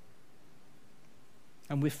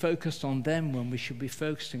 And we're focused on them when we should be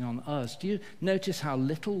focusing on us. Do you notice how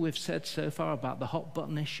little we've said so far about the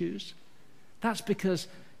hot-button issues? That's because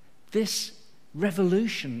this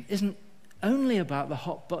revolution isn't only about the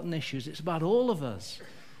hot-button issues. It's about all of us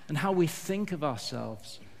and how we think of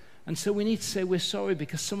ourselves. And so we need to say we're sorry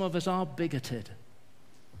because some of us are bigoted.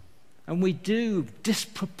 And we do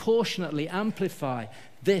disproportionately amplify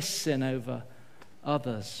this sin over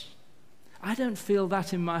others. I don't feel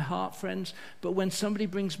that in my heart, friends, but when somebody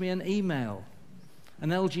brings me an email, an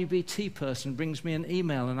LGBT person brings me an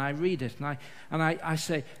email and I read it and I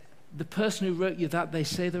say, the person who wrote you that, they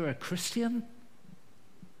say they're a Christian?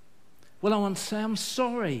 Well, I want to say I'm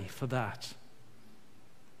sorry for that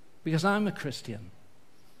because I'm a Christian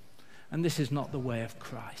and this is not the way of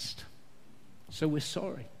Christ. So we're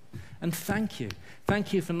sorry. And thank you.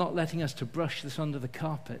 Thank you for not letting us to brush this under the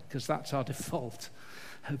carpet because that's our default,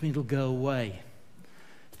 hoping it'll go away.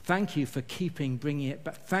 Thank you for bringing it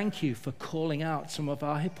back. Thank you for calling out some of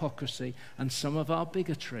our hypocrisy and some of our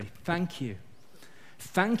bigotry. Thank you.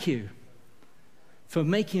 Thank you for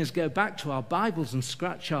making us go back to our Bibles and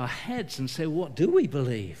scratch our heads and say, what do we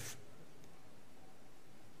believe?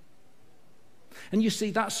 And you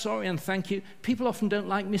see, that sorry and thank you, people often don't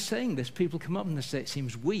like me saying this. People come up and they say it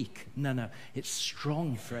seems weak. No, it's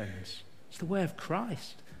strong, friends. It's the way of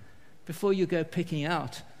Christ. Before you go picking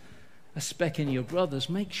out a speck in your brother's,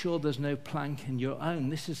 make sure there's no plank in your own.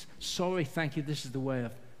 This is sorry, thank you, this is the way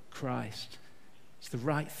of Christ. It's the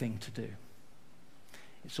right thing to do.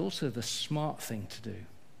 It's also the smart thing to do.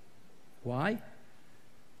 Why?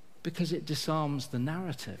 Because it disarms the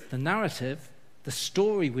narrative. The narrative, the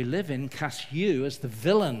story we live in, casts you as the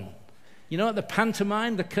villain. You know, at the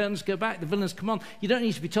pantomime, the curtains go back, the villains come on. You don't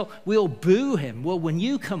need to be told, we all boo him. Well, when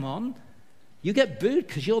you come on, you get booed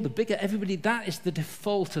because you're the bigger. Everybody, that is the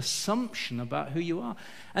default assumption about who you are.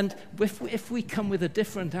 And if we come with a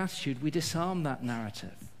different attitude, we disarm that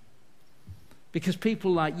narrative. Because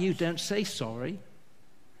people like you don't say sorry,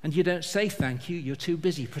 and you don't say thank you. You're too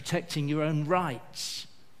busy protecting your own rights.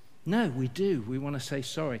 No, we do. We want to say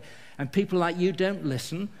sorry. And people like you don't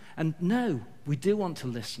listen. And no, we do want to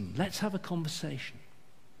listen. Let's have a conversation.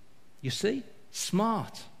 You see?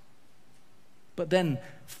 Smart. But then,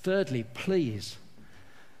 thirdly, please,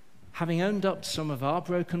 having owned up to some of our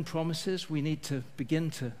broken promises, we need to begin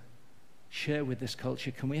to share with this culture.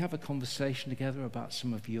 Can we have a conversation together about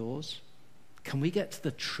some of yours? Can we get to the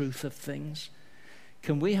truth of things?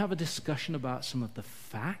 Can we have a discussion about some of the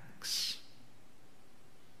facts?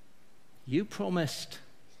 You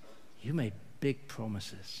made big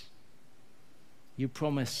promises. You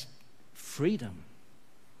promised freedom.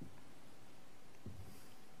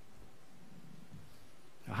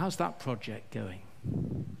 Now, how's that project going?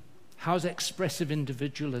 How's expressive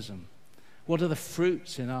individualism? What are the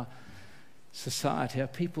fruits in our society? Are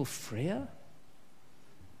people freer?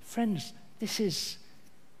 Friends, this is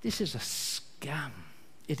a scam.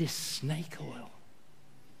 It is snake oil.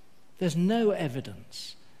 There's no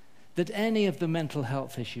evidence that any of the mental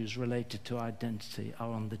health issues related to identity are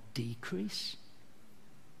on the decrease.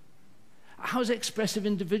 How's expressive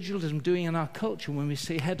individualism doing in our culture when we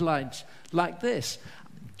see headlines like this,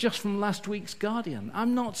 just from last week's Guardian?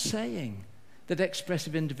 I'm not saying that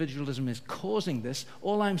expressive individualism is causing this.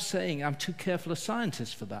 All I'm saying, I'm too careful a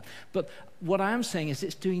scientist for that. But what I am saying is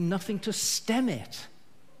it's doing nothing to stem it.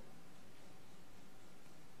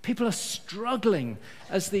 People are struggling.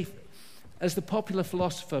 As the popular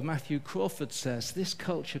philosopher Matthew Crawford says, this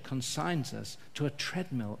culture consigns us to a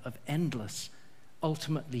treadmill of endless,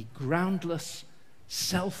 ultimately groundless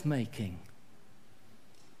self-making.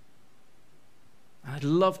 I'd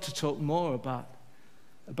love to talk more about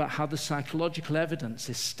about how the psychological evidence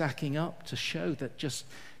is stacking up to show that just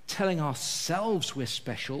telling ourselves we're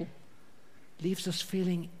special leaves us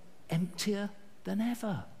feeling emptier than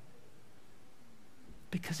ever.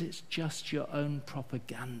 Because it's just your own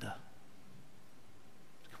propaganda.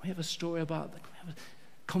 Can we have a story about that? Can we have a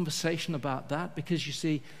conversation about that? Because you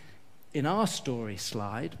see, in our story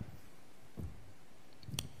slide,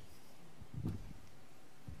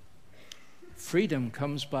 freedom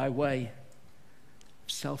comes by way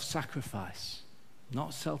of self-sacrifice,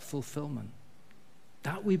 not self-fulfillment.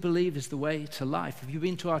 That, we believe, is the way to life. Have you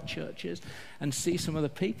been to our churches and see some of the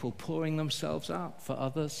people pouring themselves out for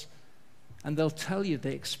others? And they'll tell you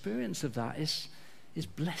the experience of that is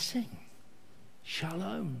blessing,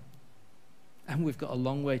 shalom. And we've got a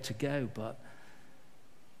long way to go, but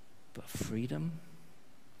freedom,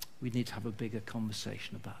 we need to have a bigger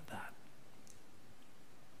conversation about that.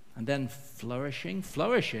 And then flourishing.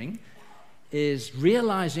 Flourishing is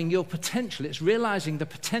realizing your potential. It's realizing the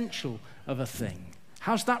potential of a thing.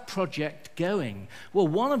 How's that project going? Well,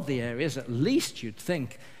 one of the areas, at least you'd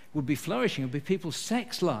think, would be flourishing, would be people's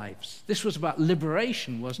sex lives. This was about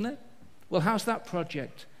liberation, wasn't it? Well, how's that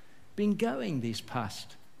project been going these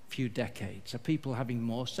past few decades? Are people having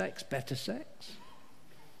more sex, better sex?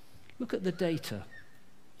 Look at the data.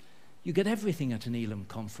 You get everything at an Elim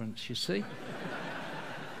conference, you see.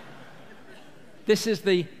 This is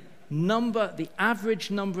the average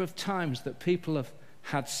number of times that people have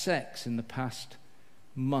had sex in the past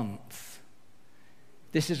month.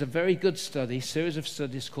 This is a very good study, series of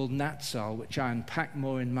studies called NATSAL, which I unpack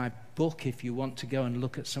more in my book if you want to go and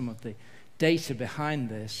look at some of the data behind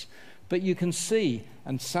this. But you can see,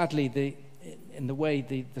 and sadly in the way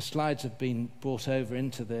the slides have been brought over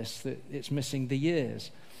into this, that it's missing the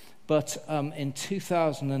years. But in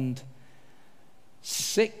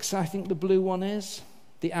 2006, I think the blue one is,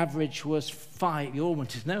 the average was 5. You all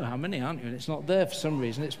wanted to know how many, aren't you? And it's not there for some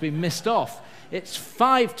reason. It's been missed off. It's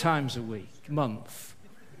 5 times a month.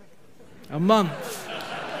 A month.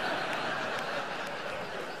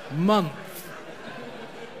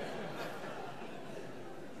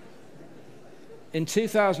 In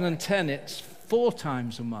 2010, it's 4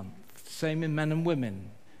 times a month. Same in men and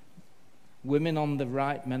women. Women on the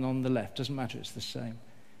right, men on the left. Doesn't matter, it's the same.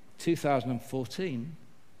 2014,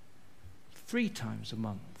 3 times a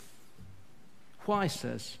month. Why,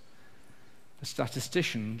 says a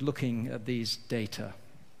statistician looking at these data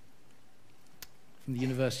from the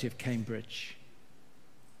University of Cambridge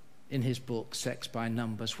in his book, Sex by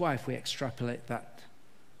Numbers. Why, if we extrapolate that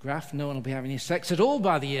graph, no one will be having any sex at all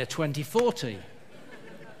by the year 2040.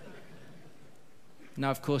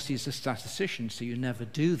 Now, of course, he's a statistician, so you never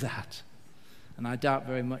do that. And I doubt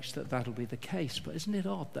very much that that'll be the case. But isn't it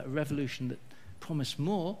odd that a revolution that promised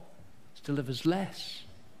more delivers less?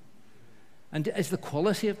 And is the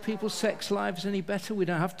quality of people's sex lives any better? We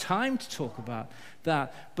don't have time to talk about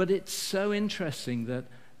that. But it's so interesting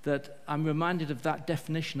that I'm reminded of that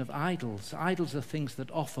definition of idols. Idols are things that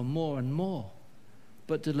offer more and more,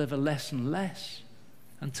 but deliver less and less,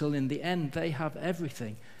 until in the end they have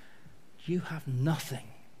everything. You have nothing.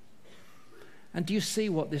 And do you see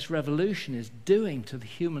what this revolution is doing to the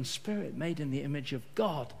human spirit made in the image of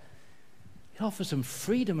God? It offers them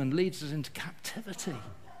freedom and leads us into captivity.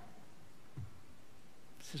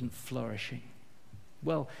 This isn't flourishing.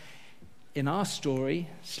 Well, in our story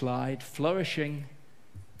slide, flourishing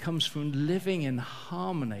comes from living in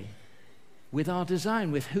harmony with our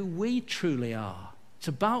design, with who we truly are. It's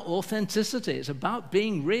about authenticity. It's about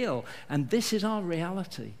being real. And this is our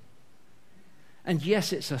reality. And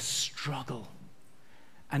yes, it's a struggle.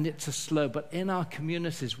 And it's a slow, but in our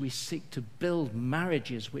communities we seek to build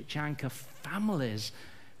marriages which anchor families,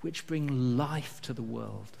 which bring life to the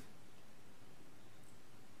world.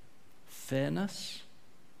 Fairness.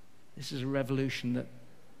 This is a revolution that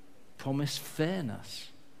promised fairness.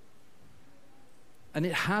 And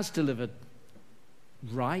it has delivered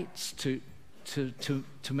rights to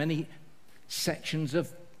many sections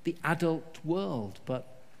of the adult world. But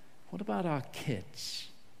what about our kids?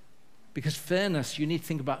 Because fairness, you need to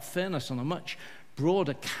think about fairness on a much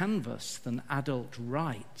broader canvas than adult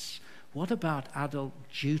rights. What about adult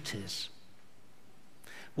duties?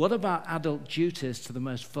 What about adult duties to the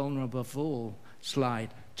most vulnerable of all? Slide,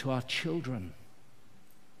 to our children.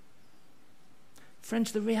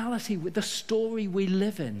 Friends, the reality with the story we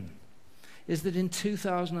live in is that in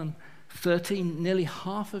 2013, nearly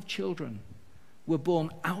half of children were born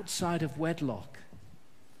outside of wedlock.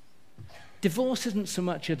 Divorce isn't so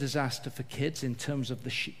much a disaster for kids in terms of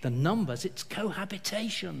the numbers, it's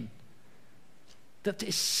cohabitation that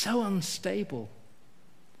is so unstable.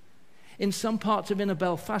 In some parts of inner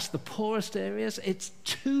Belfast, the poorest areas, it's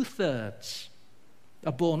 2/3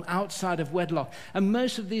 are born outside of wedlock. And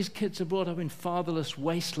most of these kids are brought up in fatherless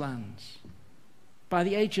wastelands. By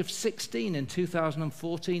the age of 16 in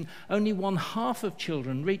 2014, only 1/2 of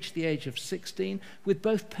children reach the age of 16 with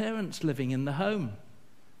both parents living in the home.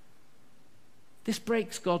 This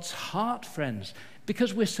breaks God's heart, friends.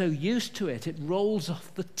 Because we're so used to it, it rolls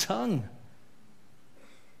off the tongue.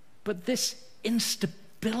 But this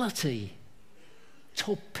instability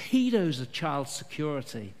torpedoes a child's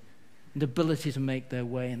security and ability to make their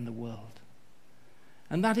way in the world.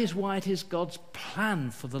 And that is why it is God's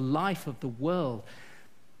plan for the life of the world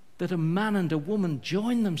that a man and a woman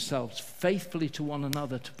join themselves faithfully to one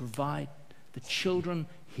another to provide the children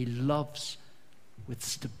he loves with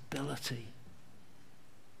stability.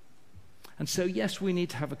 And so, yes, we need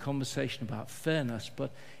to have a conversation about fairness,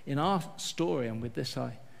 but in our story, and with this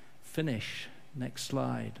I finish, next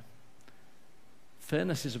slide,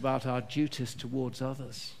 fairness is about our duties towards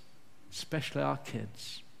others, especially our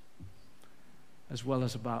kids, as well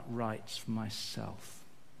as about rights for myself.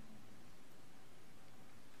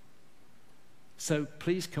 So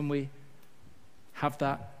please, can we have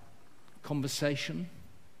that conversation?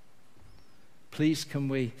 Please, can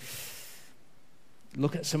we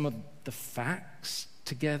look at some of the facts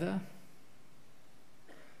together?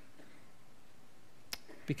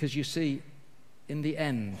 Because you see, in the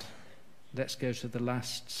end, let's go to the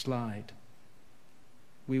last slide,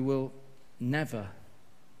 we will never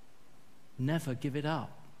give it up.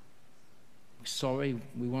 Sorry,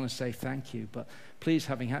 we want to say thank you, but please,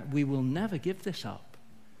 we will never give this up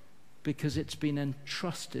because it's been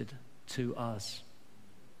entrusted to us.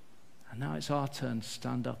 And now it's our turn to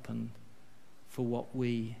stand up and for what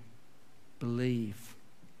we believe.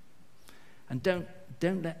 And don't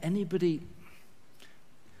let anybody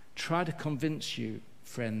try to convince you,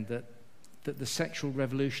 friend, that the sexual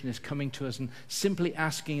revolution is coming to us and simply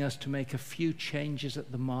asking us to make a few changes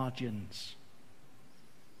at the margins.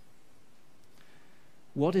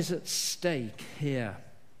 What is at stake here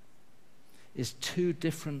is two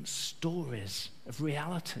different stories of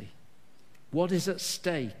reality. What is at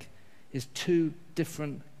stake is two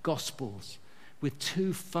different gospels with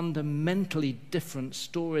two fundamentally different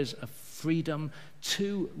stories of freedom,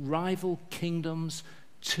 two rival kingdoms,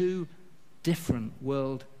 two different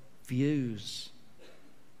world views.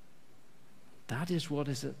 That is what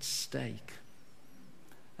is at stake.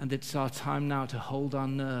 And it's our time now to hold our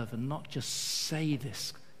nerve and not just say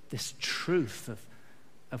this truth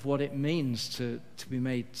of what it means to be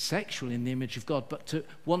made sexual in the image of God, but to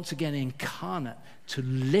once again incarnate, to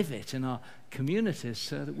live it in our communities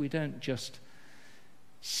so that we don't just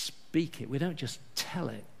speak it, we don't just tell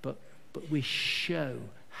it, but we show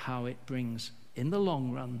how it brings, in the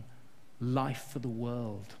long run, life for the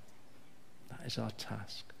world. That is our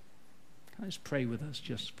task. Can I just pray with us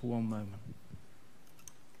just for one moment?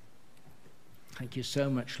 Thank you so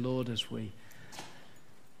much, Lord, as we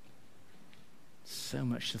so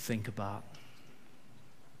much to think about.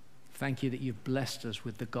 Thank you that you've blessed us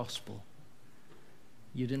with the gospel.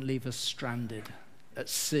 You didn't leave us stranded at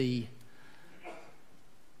sea.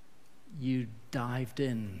 You dived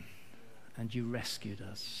in and you rescued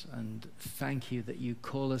us. And thank you that you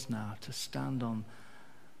call us now to stand on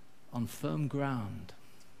firm ground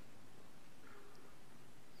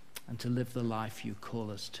and to live the life you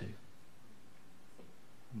call us to.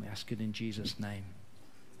 And we ask it in Jesus' name.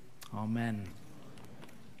 Amen.